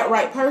got that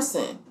right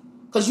person.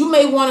 Because you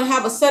may want to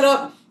have a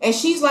setup and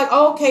she's like,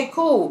 oh, okay,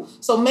 cool.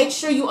 So make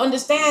sure you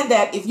understand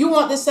that if you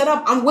want this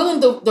setup, I'm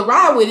willing to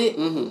ride with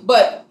it.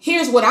 But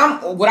here's what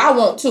I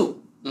want too.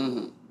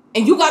 And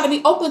you got to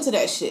be open to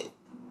that shit.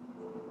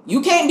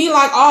 You can't be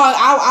like, oh,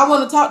 I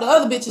want to talk to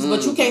other bitches,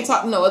 but you can't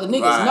talk to no other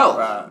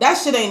niggas. That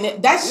shit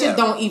ain't. That shit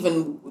don't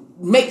even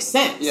make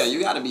sense. Yeah, you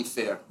got to be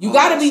fair. You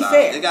got to be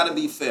fair. You got to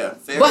be fair.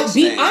 But exchange.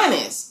 Be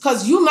honest,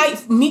 because you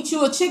might meet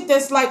you a chick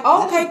that's like,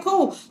 oh, okay,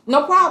 cool,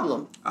 no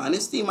problem.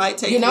 Honesty might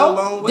take you a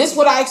long way. This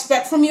what I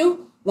expect from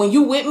you. When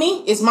you with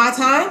me, it's my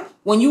time.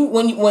 When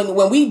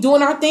we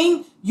doing our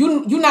thing,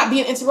 you not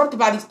being interrupted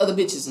by these other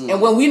bitches.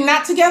 And when we're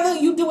not together,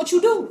 you do what you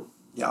do.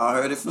 Y'all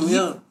heard it from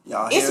him.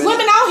 It's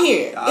women out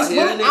here. It's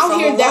women out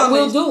here that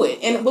will do it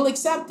and will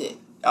accept it.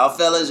 Y'all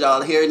fellas,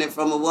 y'all hearing it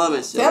from a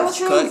woman. So tell the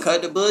truth.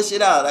 Cut the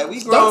bullshit out. Like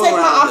we grown. Don't take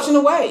my option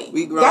away.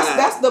 We grown.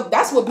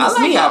 That's what beats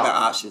me having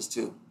off. options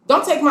too.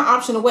 Don't take my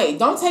option away.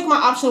 Don't take my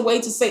option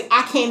away to say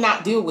I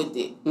cannot deal with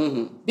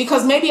it.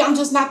 Because maybe I'm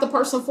just not the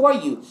person for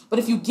you. But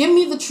if you give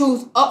me the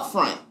truth up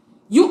front,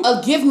 you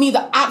give me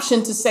the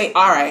option to say,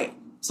 all right,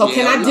 so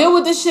can I deal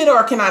with this shit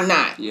or can I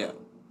not? Yeah.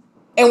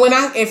 And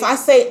if I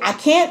say I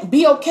can't,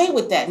 be okay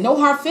with that. No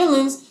hard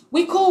feelings.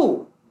 We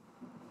cool.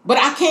 But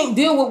I can't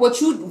deal with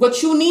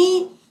what you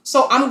need.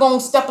 So I'm going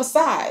to step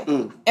aside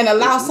and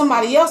allow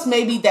somebody else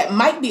maybe that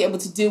might be able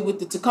to deal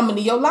with it to come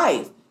into your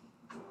life.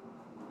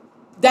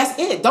 That's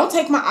it. Don't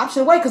take my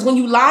option away. Because when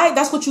you lie,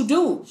 that's what you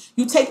do.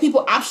 You take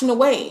people's option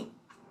away.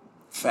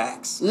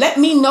 Facts. Let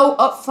me know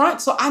up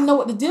front so I know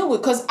what to deal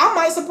with. Because I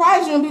might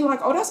surprise you and be like,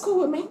 oh, that's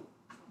cool with me.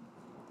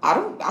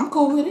 I'm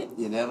cool with it.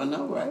 You never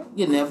know, right?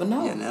 You never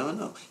know. You never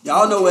know.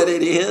 Y'all know what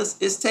it is.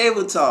 It's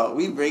Table Talk.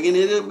 We bringing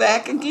it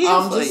back again.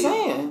 I'm just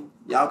saying.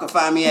 Y'all can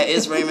find me at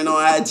It's Raymond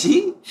on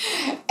IG.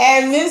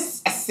 And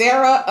Miss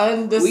Sarah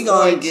 _G. We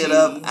gonna get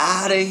up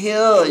out of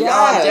here. Yes,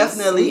 y'all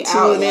definitely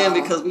tune in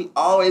because we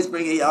always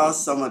bringing y'all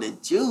some of the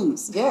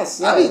juice.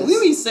 Yes. I mean, we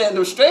be setting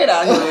them straight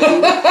out here.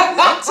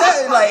 I'm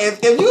telling you, like,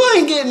 if you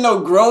ain't getting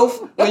no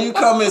growth when you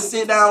come and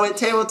sit down with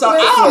Table Talk,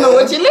 I don't know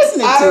what you're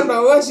listening to. I don't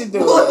know what you're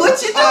doing.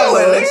 What you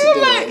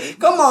doing? Like,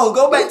 come on,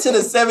 go back to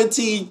the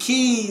 17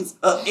 keys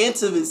of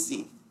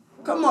intimacy.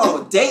 Come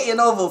on, dating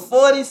over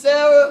 40,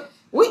 Sarah.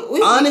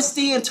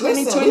 Honesty in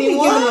 2021. We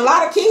giving a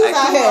lot of keys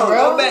out here,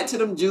 bro. Go back to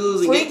them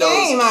Jews and free get those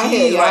game out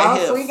keys here, right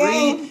here. Free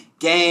game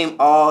Game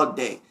all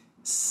day.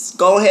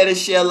 Go ahead and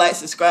share, like,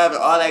 subscribe, and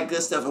all that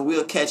good stuff, and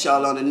we'll catch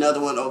y'all on another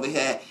one over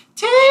here.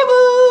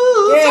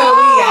 Table. Yeah,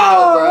 we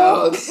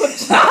out,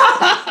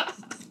 bro.